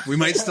while. We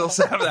might still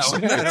have that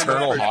one.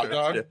 Eternal Hot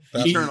Dog?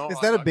 Eternal Is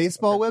that a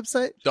baseball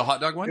website? The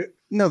hot dog one?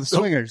 No, the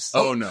Swingers.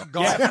 Oh, no.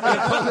 Golf.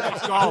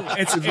 It's golf.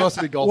 It's supposed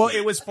to be golf. Well,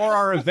 it was for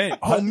our event.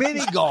 Oh,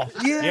 mini golf.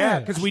 Yeah,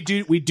 because we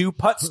do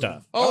putt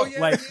stuff. Oh, yeah.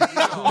 Like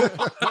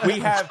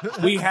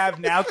we have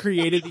now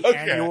created the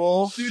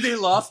annual. Dude, they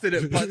lost it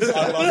at putt.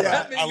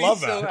 I love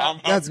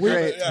that. That's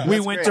great. We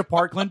went to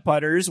Parkland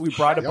Putters. We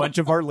brought a bunch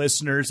of our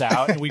listeners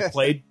out, and we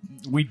played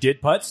we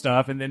did putt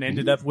stuff and then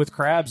ended up with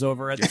crabs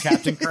over at the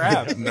Captain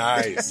Crab.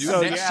 Nice. Dude,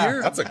 So, next yeah.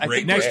 year, That's a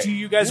great Next day. year,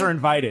 you guys are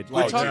invited.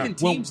 We're Like, talking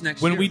teams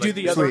next when year. we do like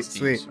the other,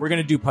 Sweet. we're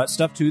gonna do putt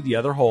stuff to the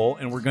other hole,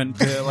 and we're going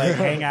to like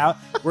hang out.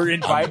 We're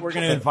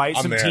gonna invite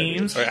I'm some there,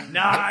 teams. dude.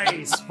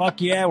 Nice,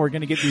 fuck yeah, we're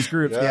gonna get these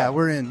groups. Yeah,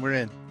 we're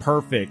in.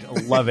 Perfect, I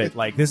love it.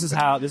 Like this is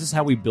how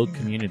we build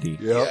community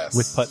Yes.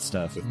 with putt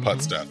stuff. With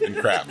putt stuff and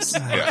craps.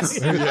 Yes.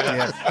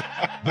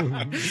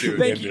 Dude,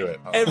 Thank into you, it.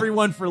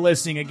 everyone, for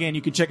listening. Again,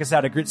 you can check us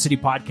out at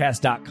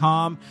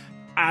gritcitypodcast.com.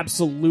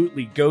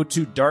 Absolutely. Go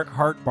to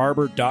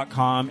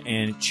darkheartbarber.com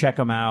and check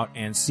them out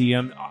and see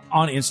them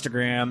on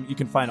Instagram. You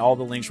can find all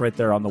the links right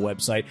there on the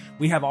website.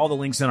 We have all the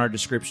links in our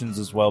descriptions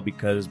as well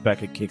because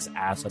Becca kicks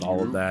ass at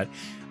all of that.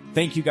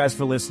 Thank you guys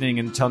for listening.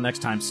 Until next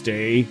time,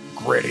 stay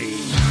gritty.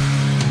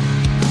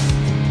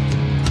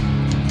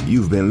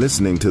 You've been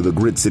listening to the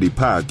Grit City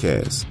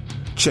Podcast.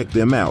 Check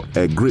them out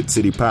at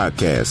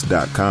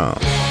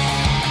gritcitypodcast.com.